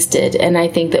existed. And I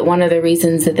think that one of the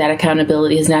reasons that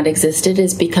accountability has not existed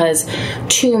is because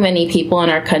too many people in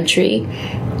our country,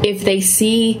 if they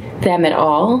see them at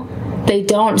all, they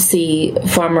don't see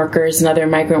farm workers and other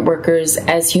migrant workers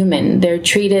as human. They're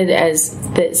treated as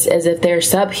if they're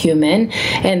subhuman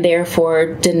and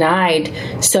therefore denied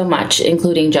so much,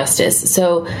 including justice.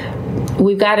 So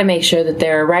we've got to make sure that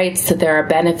there are rights, that there are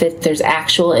benefits, there's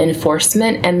actual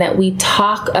enforcement, and that we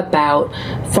talk about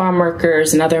farm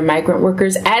workers and other migrant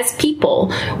workers as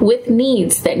people with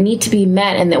needs that need to be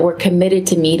met and that we're committed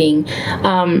to meeting.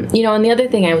 And the other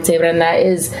thing I would say about that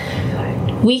is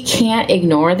we can't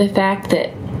ignore the fact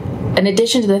that, in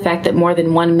addition to the fact that more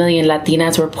than 1 million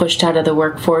Latinas were pushed out of the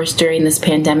workforce during this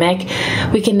pandemic,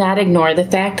 we cannot ignore the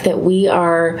fact that we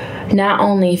are not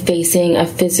only facing a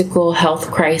physical health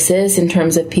crisis in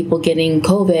terms of people getting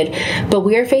COVID, but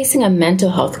we are facing a mental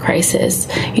health crisis.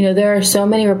 There are so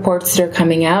many reports that are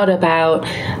coming out about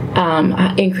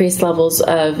increased levels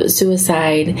of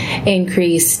suicide,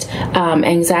 increased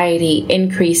anxiety,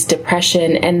 increased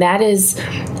depression, and that is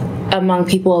among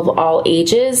people of all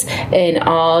ages, in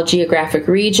all geographic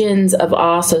regions, of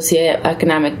all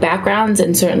socioeconomic backgrounds.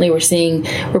 And certainly we're seeing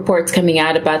reports coming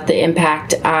out about the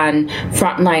impact on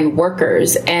frontline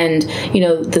workers. And,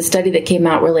 the study that came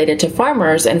out related to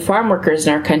farmers and farm workers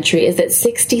in our country is that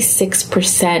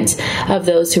 66% of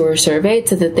those who were surveyed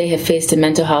said that they have faced a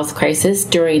mental health crisis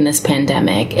during this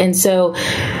pandemic. And so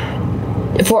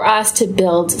for us to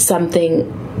build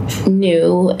something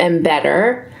new and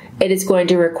better, it is going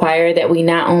to require that we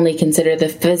not only consider the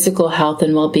physical health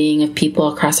and well-being of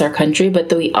people across our country, but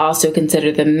that we also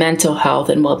consider the mental health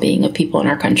and well-being of people in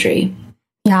our country.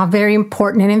 Yeah, very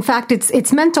important. And in fact,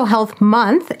 it's Mental Health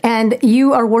Month, and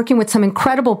you are working with some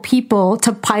incredible people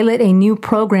to pilot a new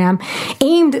program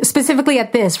aimed specifically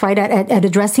at this, right, at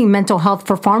addressing mental health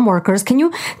for farm workers. Can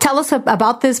you tell us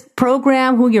about this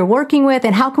program, who you're working with,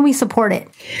 and how can we support it?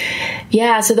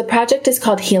 Yeah, so the project is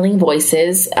called Healing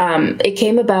Voices. It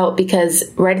came about because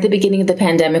right at the beginning of the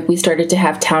pandemic, we started to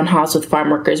have town halls with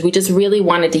farm workers. We just really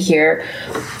wanted to hear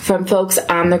from folks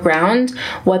on the ground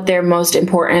what their most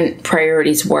important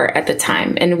priorities were at the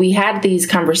time. And we had these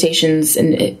conversations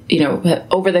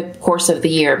over the course of the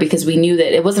year, because we knew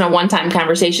that it wasn't a one-time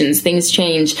conversation. Things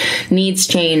change, needs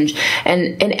change.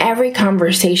 And in every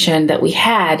conversation that we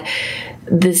had,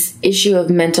 this issue of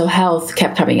mental health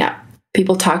kept coming up.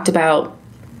 People talked about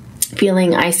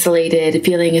feeling isolated,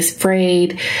 feeling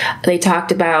afraid. They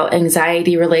talked about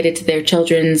anxiety related to their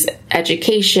children's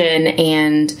education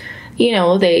and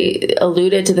they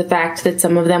alluded to the fact that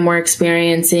some of them were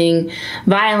experiencing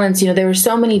violence. There were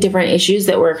so many different issues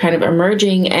that were kind of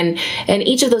emerging. And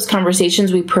each of those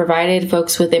conversations, we provided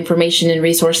folks with information and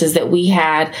resources that we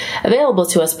had available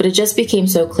to us. But it just became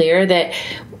so clear that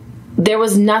there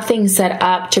was nothing set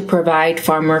up to provide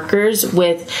farm workers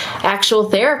with actual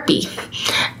therapy.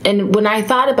 And when I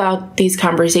thought about these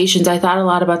conversations, I thought a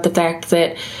lot about the fact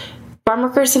that farm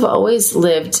workers have always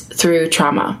lived through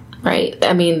trauma. Right.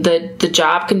 I mean, the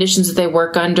job conditions that they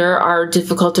work under are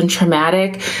difficult and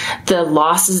traumatic. The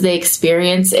losses they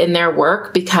experience in their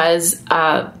work because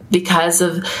of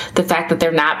the fact that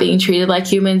they're not being treated like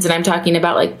humans. And I'm talking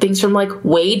about things from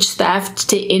wage theft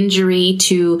to injury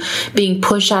to being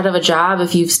pushed out of a job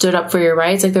if you've stood up for your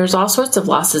rights. There's all sorts of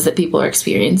losses that people are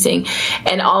experiencing.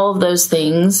 And all of those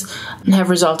things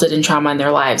have resulted in trauma in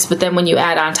their lives. But then when you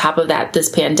add on top of that this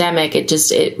pandemic, it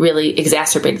really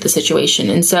exacerbated the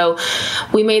situation. And so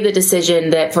we made the decision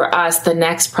that for us, the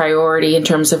next priority in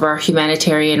terms of our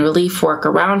humanitarian relief work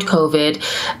around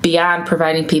COVID, beyond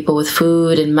providing people with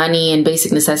food and money and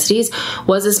basic necessities,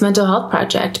 was this mental health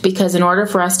project. Because in order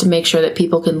for us to make sure that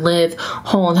people can live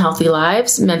whole and healthy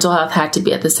lives, mental health had to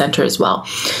be at the center as well.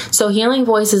 So Healing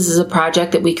Voices is a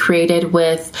project that we created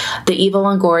with the Eva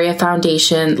Longoria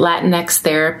Foundation, Latinx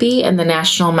Therapy, and the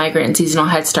National Migrant and Seasonal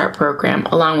Head Start Program,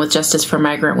 along with Justice for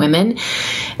Migrant Women.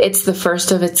 It's the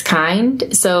first of its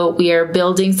kind. So we are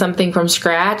building something from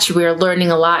scratch. We are learning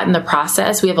a lot in the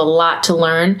process. We have a lot to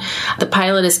learn. The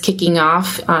pilot is kicking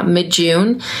off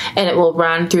mid-June, and it will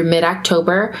run through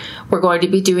mid-October. We're going to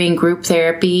be doing group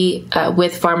therapy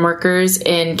with farm workers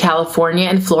in California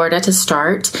and Florida to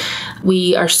start.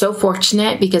 We are so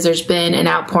fortunate because there's been an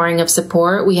outpouring of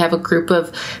support. We have a group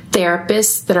of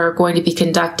therapists that are going to be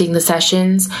conducting the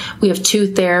sessions. We have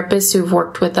 2 therapists who've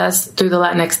worked with us through the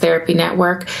Latinx Therapy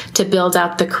Network to build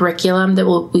out the curriculum that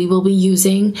we will be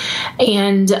using.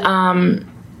 And,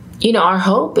 our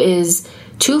hope is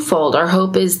twofold. Our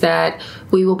hope is that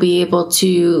we will be able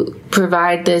to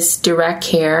provide this direct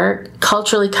care,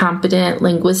 culturally competent,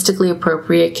 linguistically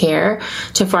appropriate care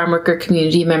to farm worker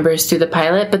community members through the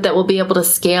pilot, but that we'll be able to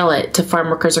scale it to farm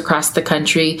workers across the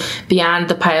country beyond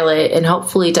the pilot and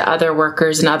hopefully to other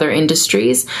workers in other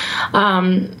industries.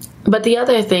 But the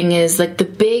other thing is the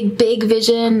big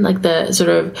vision, the sort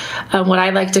of what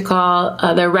I like to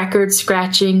call the record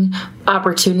scratching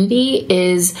opportunity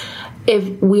is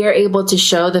if we are able to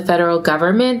show the federal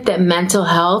government that mental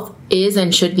health is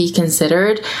and should be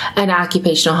considered an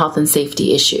occupational health and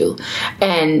safety issue.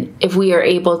 And if we are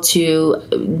able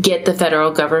to get the federal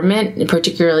government,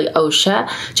 particularly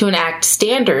OSHA, to enact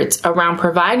standards around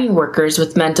providing workers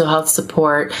with mental health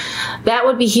support, that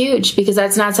would be huge because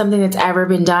that's not something that's ever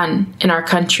been done in our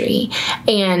country.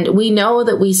 And we know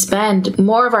that we spend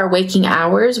more of our waking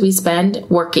hours, we spend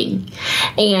working.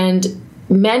 And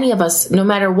many of us, no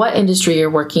matter what industry you're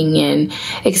working in,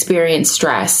 experience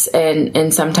stress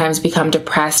and sometimes become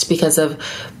depressed because of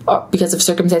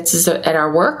circumstances at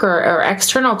our work or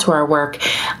external to our work.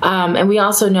 And we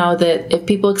also know that if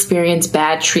people experience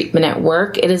bad treatment at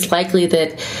work, it is likely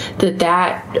that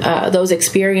those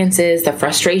experiences, the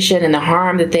frustration and the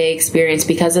harm that they experience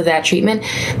because of that treatment,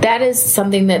 that is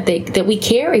something that we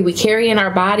carry. We carry in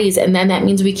our bodies, and then that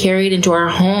means we carry it into our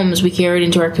homes, we carry it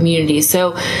into our communities.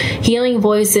 So Healing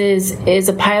Voices is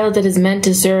a pilot that is meant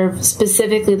to serve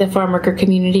specifically the farm worker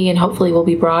community and hopefully will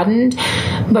be broadened.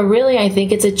 But really, I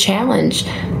think it's a challenge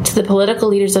to the political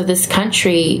leaders of this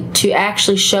country to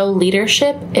actually show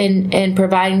leadership in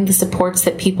providing the supports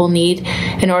that people need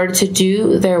in order to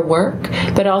do their work,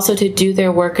 but also to do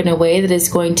their work in a way that is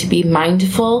going to be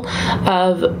mindful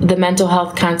of the mental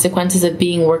health consequences of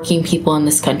being working people in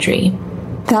this country.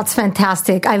 That's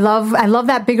fantastic. I love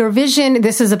that bigger vision.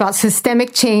 This is about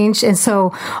systemic change. And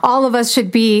so all of us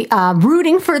should be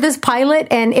rooting for this pilot.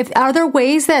 And are there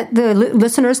ways that the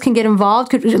listeners can get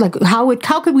involved?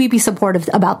 How could we be supportive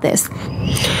about this?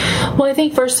 Well, I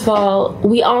think, first of all,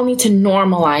 we all need to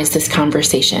normalize this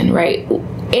conversation, right?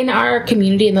 In our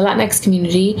community, in the Latinx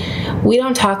community, we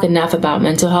don't talk enough about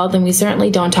mental health, and we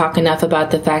certainly don't talk enough about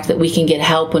the fact that we can get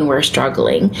help when we're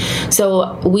struggling.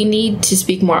 So we need to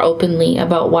speak more openly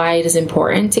about why it is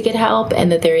important to get help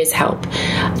and that there is help.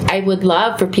 I would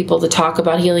love for people to talk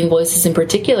about Healing Voices in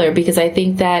particular, because I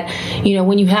think that,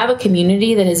 when you have a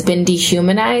community that has been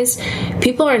dehumanized,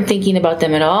 people aren't thinking about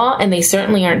them at all, and they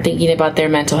certainly aren't thinking about their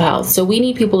mental health. So we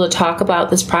need people to talk about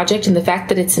this project and the fact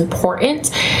that it's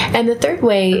important. And the third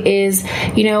way say is,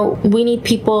 we need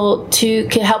people to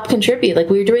help contribute. Like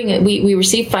we're doing it. We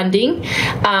receive funding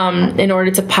in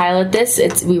order to pilot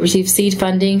this. We receive seed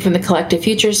funding from the Collective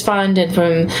Futures Fund and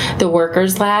from the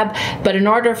Workers Lab. But in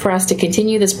order for us to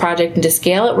continue this project and to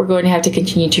scale it, we're going to have to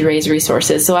continue to raise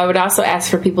resources. So I would also ask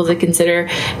for people to consider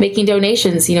making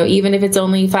donations, even if it's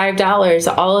only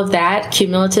 $5. All of that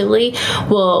cumulatively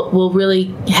will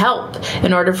really help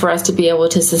in order for us to be able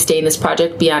to sustain this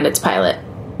project beyond its pilot.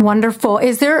 Wonderful.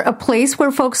 Is there a place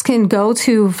where folks can go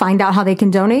to find out how they can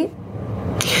donate?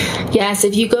 Yes,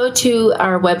 if you go to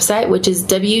our website, which is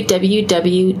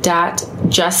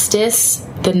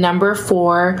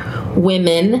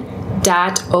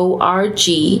www.justice4women.org,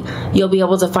 you'll be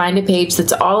able to find a page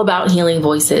that's all about healing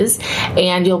voices,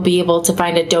 and you'll be able to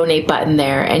find a donate button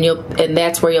there, and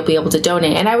that's where you'll be able to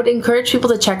donate. And I would encourage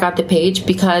people to check out the page,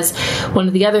 because one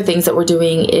of the other things that we're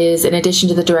doing is, in addition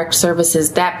to the direct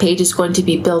services, that page is going to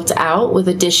be built out with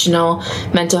additional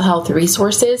mental health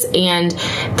resources, and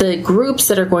the groups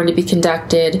that are going to be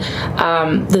conducted,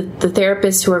 the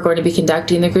therapists who are going to be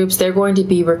conducting the groups, they're going to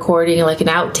be recording like an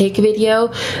outtake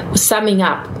video summing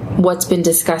up what's been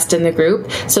discussed in the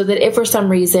group, so that if for some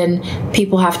reason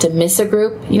people have to miss a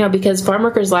group, because farm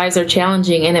workers' lives are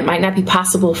challenging and it might not be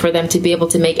possible for them to be able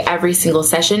to make every single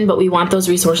session, but we want those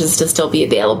resources to still be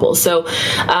available. So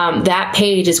that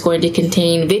page is going to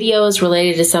contain videos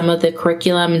related to some of the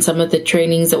curriculum and some of the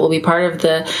trainings that will be part of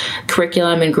the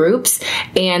curriculum and groups,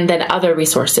 and then other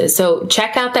resources. So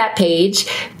check out that page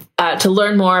to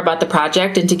learn more about the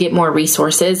project and to get more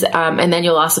resources. And then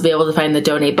you'll also be able to find the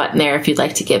donate button there if you'd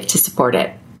like to give to support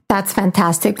it. That's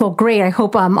fantastic. Well, great. I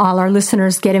hope all our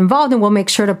listeners get involved, and we'll make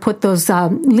sure to put those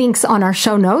links on our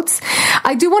show notes.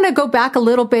 I do want to go back a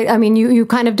little bit. I mean, you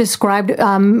kind of described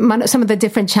some of the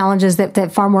different challenges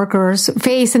that farm workers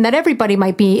face, and that everybody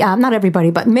might be, not everybody,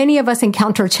 but many of us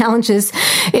encounter challenges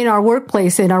in our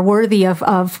workplace and are worthy of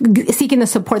seeking the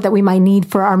support that we might need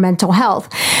for our mental health.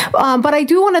 But I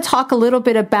do want to talk a little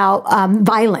bit about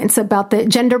violence, about the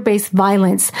gender-based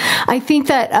violence. I think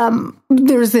that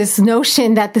there's this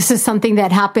notion that this is something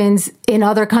that happens in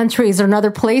other countries or in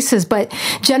other places, but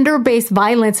gender-based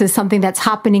violence is something that's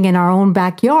happening in our own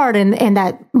backyard, and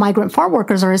that migrant farm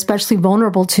workers are especially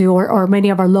vulnerable to, or many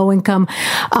of our low-income,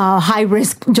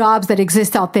 high-risk jobs that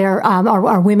exist out there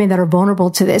are women that are vulnerable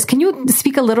to this. Can you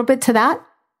speak a little bit to that?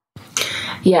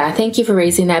 Yeah, thank you for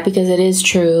raising that, because it is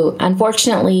true.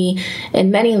 Unfortunately,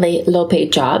 in many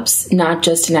low-paid jobs, not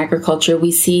just in agriculture,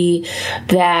 we see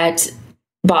that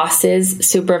bosses,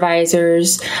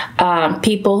 supervisors,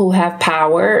 people who have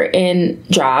power in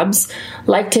jobs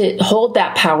like to hold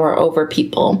that power over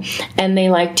people, and they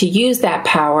like to use that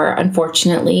power,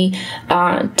 unfortunately,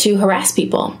 to harass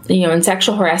people. And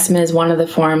sexual harassment is one of the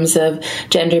forms of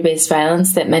gender-based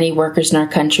violence that many workers in our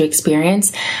country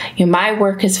experience. My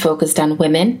work is focused on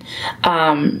women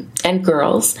and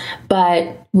girls,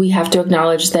 but we have to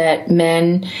acknowledge that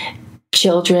men,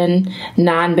 children,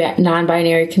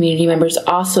 non-binary community members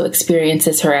also experience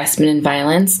this harassment and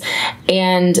violence.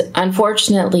 And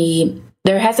unfortunately,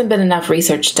 there hasn't been enough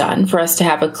research done for us to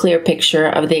have a clear picture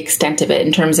of the extent of it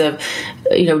in terms of,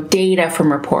 data from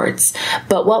reports.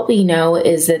 But what we know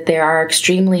is that there are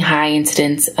extremely high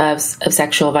incidents of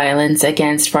sexual violence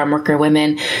against farm worker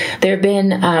women. There have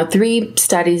been 3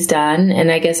 studies done, and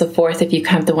I guess a 4th if you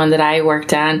count the one that I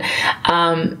worked on.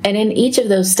 And in each of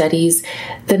those studies,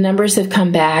 the numbers have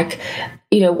come back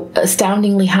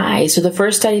astoundingly high. So the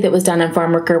first study that was done on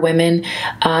farm worker women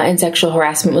and sexual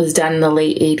harassment was done in the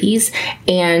late 80s,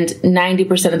 and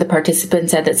 90% of the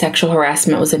participants said that sexual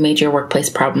harassment was a major workplace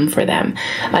problem for them.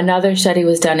 Another study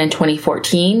was done in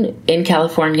 2014 in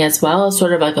California as well,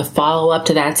 sort of like a follow-up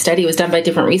to that study. It was done by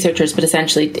different researchers, but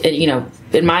essentially,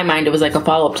 in my mind, it was like a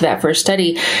follow-up to that first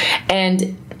study.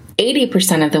 And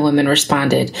 80% of the women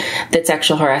responded that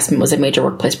sexual harassment was a major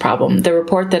workplace problem. The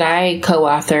report that I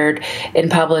co-authored and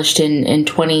published in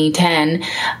 2010,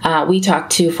 we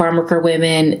talked to farm worker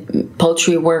women,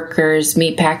 poultry workers,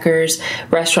 meat packers,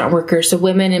 restaurant workers, so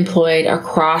women employed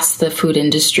across the food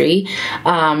industry,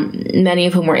 many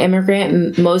of whom were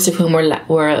immigrant, most of whom were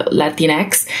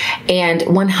Latinx, and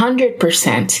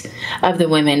 100% of the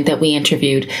women that we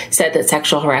interviewed said that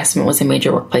sexual harassment was a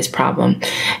major workplace problem.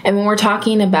 And when we're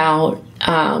talking about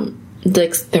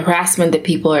the harassment that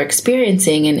people are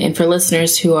experiencing, and for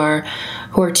listeners who are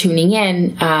tuning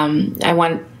in, I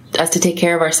want us to take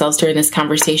care of ourselves during this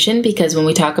conversation, because when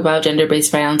we talk about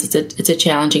gender-based violence, it's a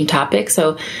challenging topic.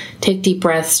 So take deep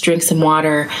breaths, drink some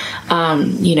water,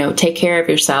 take care of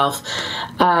yourself.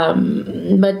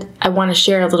 But I want to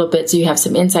share a little bit so you have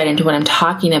some insight into what I'm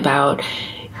talking about.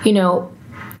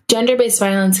 Gender-based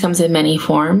violence comes in many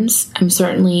forms.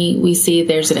 Certainly, we see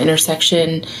there's an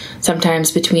intersection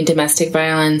sometimes between domestic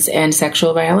violence and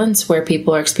sexual violence, where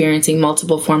people are experiencing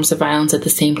multiple forms of violence at the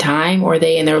same time, or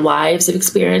they in their lives have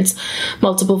experienced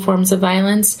multiple forms of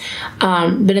violence.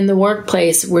 But in the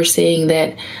workplace, we're seeing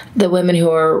that the women who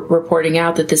are reporting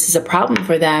out that this is a problem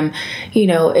for them,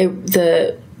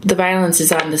 the violence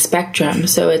is on the spectrum.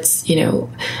 So it's,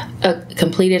 a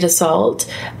completed assault,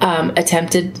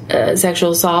 attempted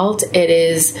sexual assault. It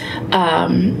is,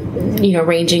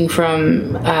 ranging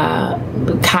from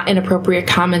inappropriate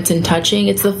comments and touching.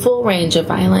 It's the full range of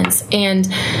violence. And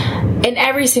in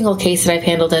every single case that I've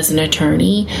handled as an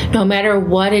attorney, no matter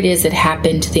what it is that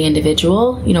happened to the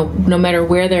individual, no matter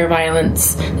where their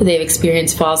violence that they've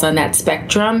experienced falls on that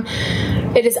spectrum,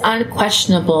 it is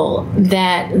unquestionable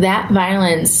that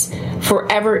violence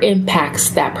forever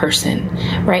impacts that person,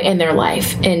 right, in their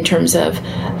life, in terms of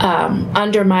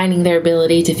undermining their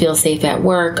ability to feel safe at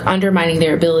work, undermining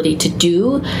their ability to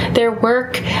do their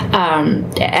work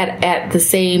at the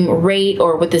same rate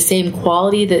or with the same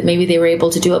quality that maybe they were able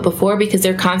to do it before, because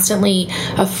they're constantly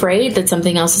afraid that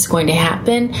something else is going to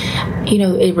happen.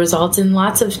 It results in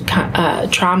lots of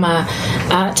trauma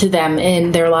to them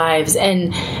in their lives.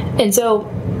 And so,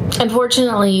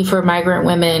 unfortunately for migrant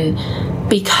women,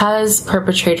 because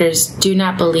perpetrators do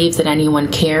not believe that anyone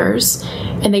cares,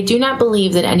 and they do not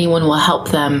believe that anyone will help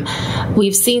them,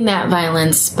 we've seen that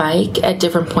violence spike at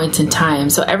different points in time.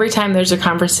 So every time there's a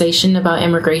conversation about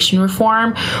immigration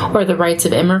reform or the rights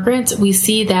of immigrants, we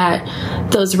see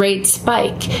that those rates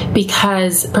spike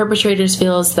because perpetrators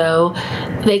feel as though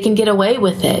they can get away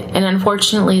with it. And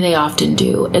unfortunately, they often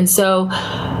do. And so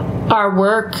our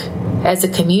work as a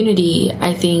community,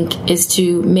 I think, is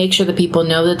to make sure that people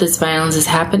know that this violence is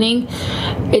happening.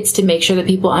 It's to make sure that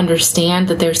people understand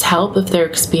that there's help if they're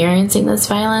experiencing this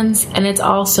violence. And it's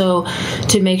also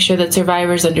to make sure that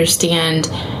survivors understand,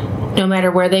 no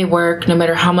matter where they work, no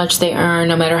matter how much they earn,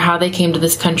 no matter how they came to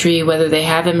this country, whether they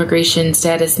have immigration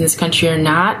status in this country or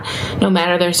not, no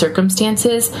matter their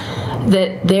circumstances,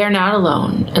 that they are not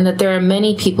alone, and that there are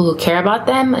many people who care about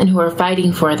them and who are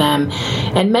fighting for them.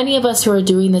 And many of us who are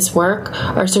doing this work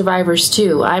are survivors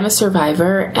too. I'm a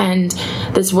survivor, and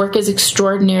this work is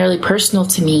extraordinarily personal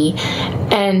to me.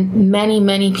 And many,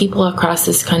 many people across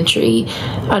this country,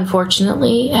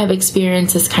 unfortunately, have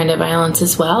experienced this kind of violence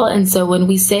as well. And so when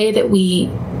we say that we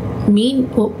mean,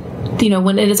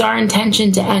 when it is our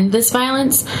intention to end this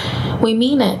violence, we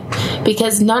mean it,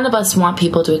 because none of us want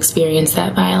people to experience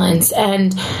that violence.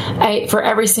 And for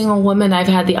every single woman I've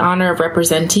had the honor of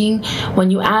representing,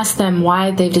 when you ask them why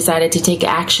they've decided to take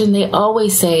action, they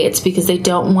always say it's because they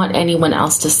don't want anyone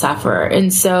else to suffer.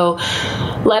 And so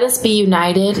let us be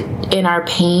united in our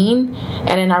pain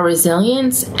and in our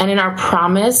resilience and in our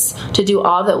promise to do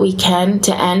all that we can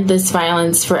to end this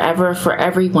violence forever for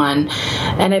everyone.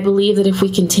 And I believe that if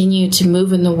we continue to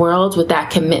move in the world with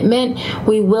that commitment,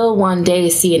 we will one day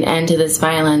see an end to this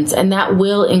violence. And that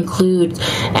will include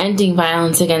ending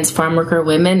violence against farm worker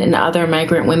women and other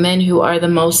migrant women who are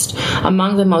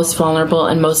among the most vulnerable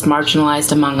and most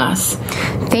marginalized among us.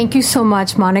 Thank you so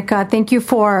much, Monica. Thank you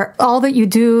for all that you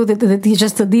do,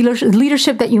 just the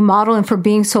leadership that you model, and for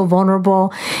being so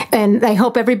vulnerable. And I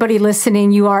hope everybody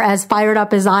listening, you are as fired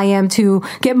up as I am to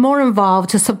get more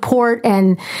involved, to support.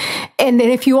 And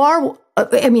if you are,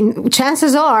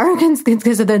 chances are,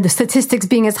 because of the statistics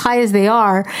being as high as they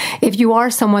are, if you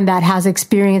are someone that has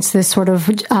experienced this sort of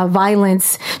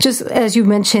violence, just as you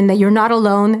mentioned, that you're not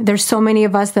alone. There's so many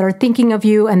of us that are thinking of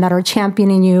you and that are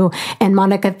championing you. And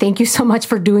Monica, thank you so much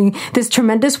for doing this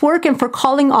tremendous work and for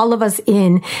calling all of us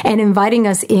in and inviting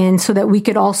us in so that we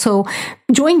could also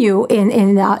join you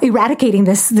in eradicating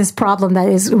this problem that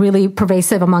is really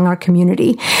pervasive among our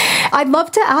community. I'd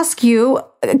love to ask you,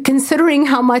 considering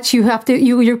how much you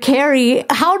carry,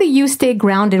 how do you stay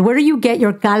grounded? Where do you get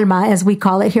your calma, as we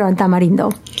call it here on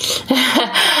Tamarindo?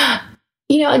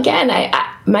 Again,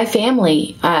 my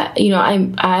family.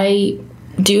 I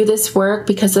do this work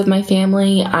because of my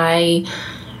family. I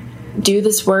do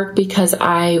this work because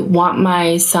I want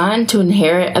my son to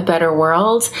inherit a better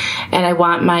world, and I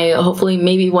want my, hopefully,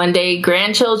 maybe one day,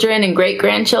 grandchildren and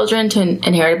great-grandchildren to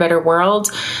inherit a better world.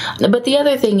 But the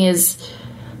other thing is,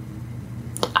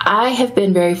 I have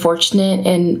been very fortunate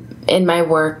in my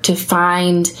work to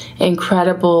find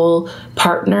incredible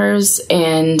partners,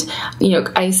 and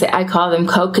I call them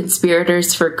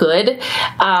co-conspirators for good.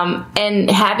 And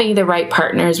having the right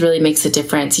partners really makes a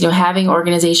difference. Having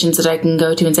organizations that I can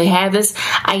go to and say, I have this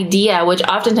idea, which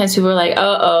oftentimes people are like,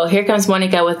 oh, here comes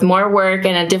Monica with more work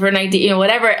and a different idea,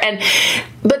 whatever. And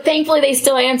But thankfully, they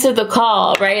still answer the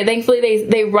call, right? Thankfully,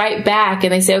 they write back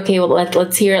and they say, okay, well,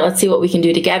 let's hear it. Let's see what we can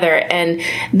do together. And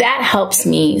that helps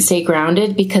me stay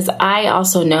grounded, because I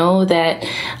also know that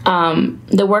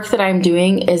the work that I'm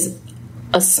doing is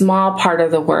a small part of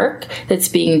the work that's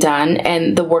being done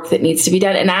and the work that needs to be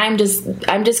done. And I'm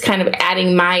just kind of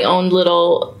adding my own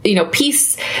little,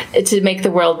 piece to make the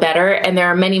world better. And there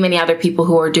are many, many other people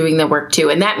who are doing the work too.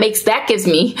 And that gives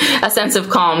me a sense of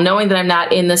calm, knowing that I'm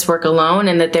not in this work alone,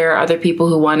 and that there are other people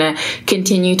who want to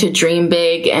continue to dream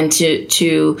big and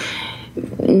to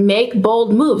make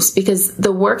bold moves, because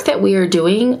the work that we are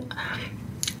doing,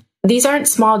 these aren't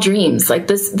small dreams.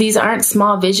 These aren't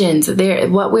small visions.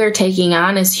 What we're taking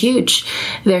on is huge.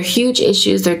 They're huge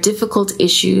issues. They're difficult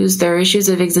issues. They're issues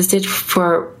that have existed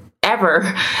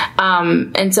forever.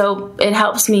 And so it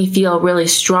helps me feel really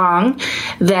strong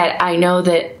that I know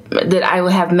that I will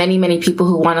have many, many people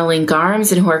who want to link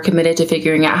arms and who are committed to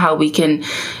figuring out how we can,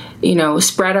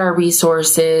 spread our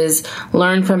resources,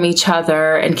 learn from each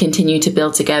other, and continue to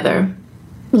build together.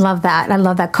 Love that. I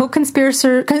love that. Co-conspirators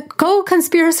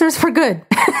for good.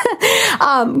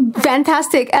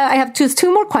 Fantastic. I have just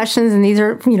two more questions, and these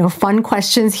are, fun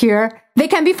questions here. They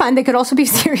can be fun. They could also be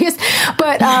serious,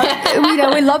 but,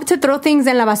 we love to throw things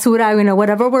in la basura,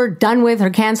 whatever we're done with or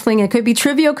canceling. It could be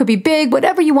trivial, could be big,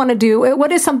 whatever you want to do.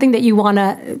 What is something that you want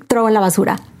to throw in la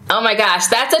basura? Oh my gosh,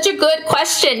 that's such a good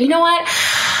question. You know what?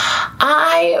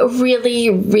 I really,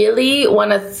 really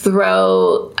want to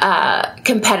throw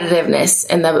competitiveness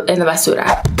in the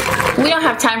basura. We don't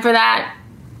have time for that.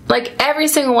 Every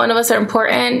single one of us are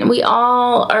important. We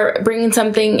all are bringing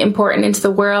something important into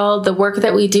the world. The work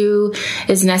that we do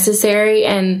is necessary,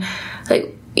 and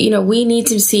we need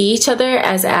to see each other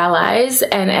as allies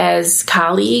and as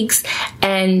colleagues,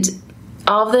 and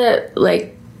all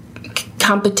the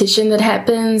competition that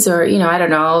happens, or I don't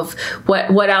know of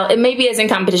what else. It maybe isn't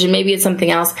competition, maybe it's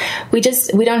something else. We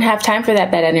don't have time for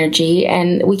that bad energy,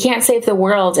 and we can't save the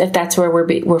world if that's where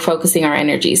we're focusing our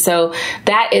energy. So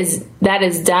that is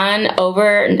done,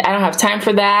 over. I don't have time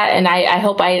for that, and I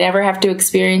hope I never have to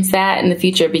experience that in the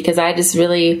future, because I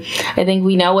think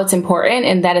we know what's important,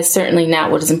 and that is certainly not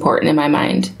what is important in my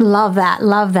mind. Love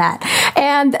that.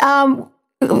 And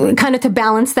kind of to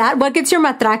balance that, what gets your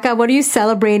matraca? What are you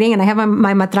celebrating? And I have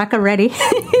my matraca ready.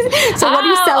 So what are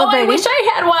you celebrating? I wish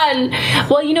I had one.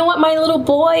 Well, you know what? My little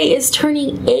boy is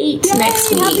turning 8 next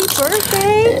week. Happy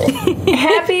birthday.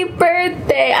 Happy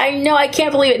birthday. I know. I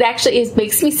can't believe it. Actually, it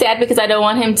makes me sad, because I don't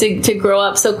want him to grow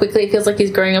up so quickly. It feels like he's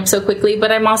growing up so quickly,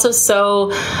 but I'm also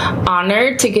so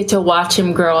honored to get to watch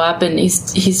him grow up, and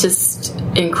he's just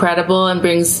incredible and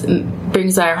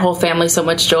brings our whole family so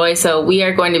much joy. So we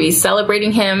are going to be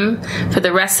celebrating him for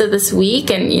the rest of this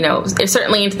week, and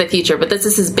certainly into the future, but this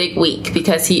is his big week,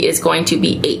 because he is going to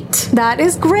be 8. That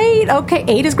is great. Okay,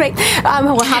 8 is great.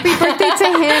 Well, happy birthday to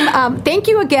him. Thank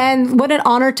you again. What an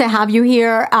honor to have you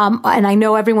here. And I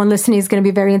know everyone listening is going to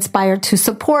be very inspired to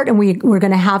support, and we're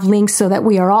going to have links so that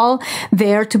we are all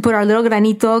there to put our little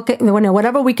granito,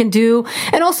 whatever we can do.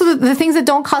 And also the things that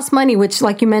don't cost money, which,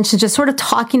 like you mentioned, just sort of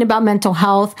talking about mental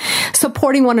health,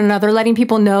 supporting one another, letting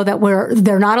people know that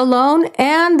they're not alone,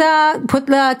 and put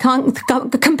the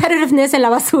competitiveness en la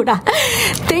basura.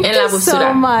 Thank you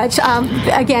so much.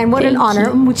 Again, what an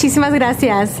honor. Muchísimas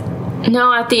gracias.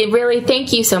 No, Ati, really,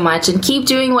 thank you so much. And keep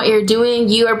doing what you're doing.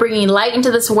 You are bringing light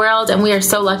into this world, and we are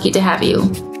so lucky to have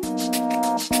you.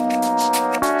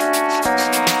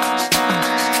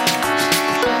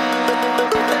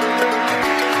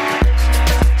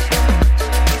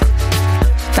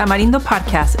 Tamarindo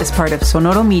Podcast is part of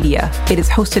Sonoro Media. It is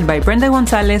hosted by Brenda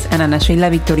Gonzalez and Ana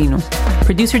Sheila Victorino.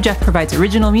 Producer Jeff provides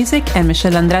original music, and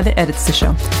Michelle Andrade edits the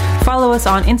show. Follow us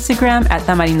on Instagram at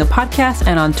Tamarindo Podcast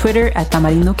and on Twitter at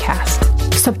Tamarindo Cast.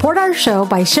 Support our show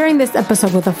by sharing this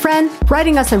episode with a friend,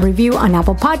 writing us a review on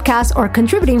Apple Podcasts, or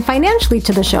contributing financially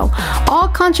to the show. All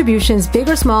contributions, big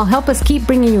or small, help us keep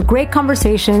bringing you great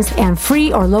conversations and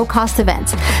free or low-cost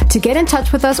events. To get in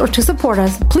touch with us or to support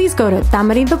us, please go to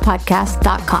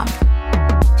tamarindopodcast.com.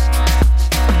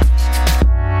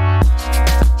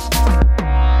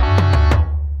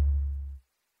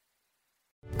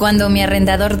 Cuando mi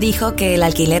arrendador dijo que el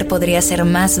alquiler podría ser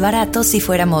más barato si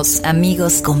fuéramos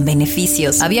amigos con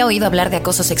beneficios. Había oído hablar de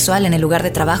acoso sexual en el lugar de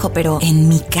trabajo, pero en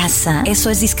mi casa, eso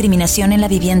es discriminación en la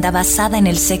vivienda basada en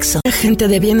el sexo. La gente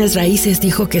de bienes raíces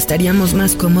dijo que estaríamos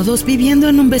más cómodos viviendo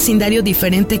en un vecindario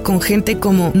diferente con gente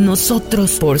como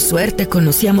nosotros. Por suerte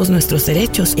conocíamos nuestros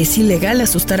derechos. Es ilegal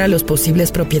asustar a los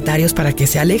posibles propietarios para que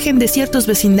se alejen de ciertos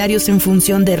vecindarios en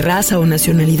función de raza o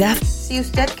nacionalidad. Si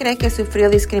usted cree que sufrió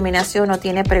discriminación o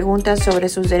tiene preguntas sobre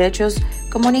sus derechos,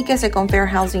 comuníquese con Fair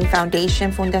Housing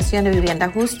Foundation, Fundación de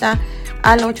Vivienda Justa,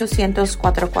 al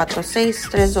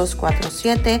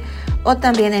 800-446-3247 o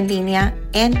también en línea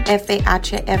en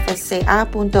fhfca.org.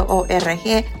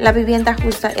 La vivienda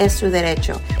justa es su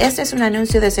derecho. Este es un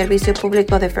anuncio de servicio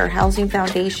público de Fair Housing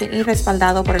Foundation y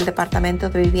respaldado por el Departamento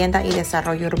de Vivienda y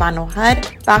Desarrollo Urbano HUD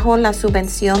bajo la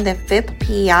subvención de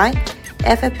FIP-PI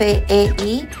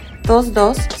FPEI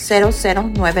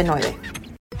 220099.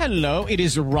 Hello, it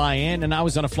is Ryan, and I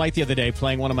was on a flight the other day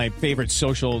playing one of my favorite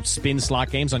social spin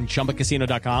slot games on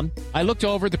ChumbaCasino.com. I looked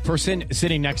over at the person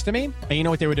sitting next to me, and you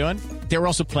know what they were doing? They were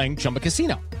also playing Chumba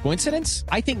Casino. Coincidence?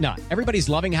 I think not. Everybody's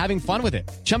loving having fun with it.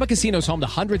 Chumba Casino is home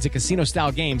to hundreds of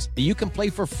casino-style games that you can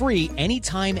play for free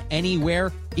anytime,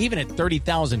 anywhere, even at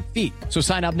 30,000 feet. So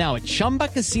sign up now at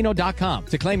ChumbaCasino.com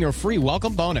to claim your free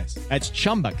welcome bonus. That's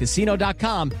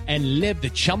ChumbaCasino.com and live the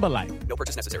Chumba life. No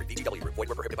purchase necessary. VGW. Void where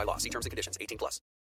prohibited by law. See terms and conditions. 18+.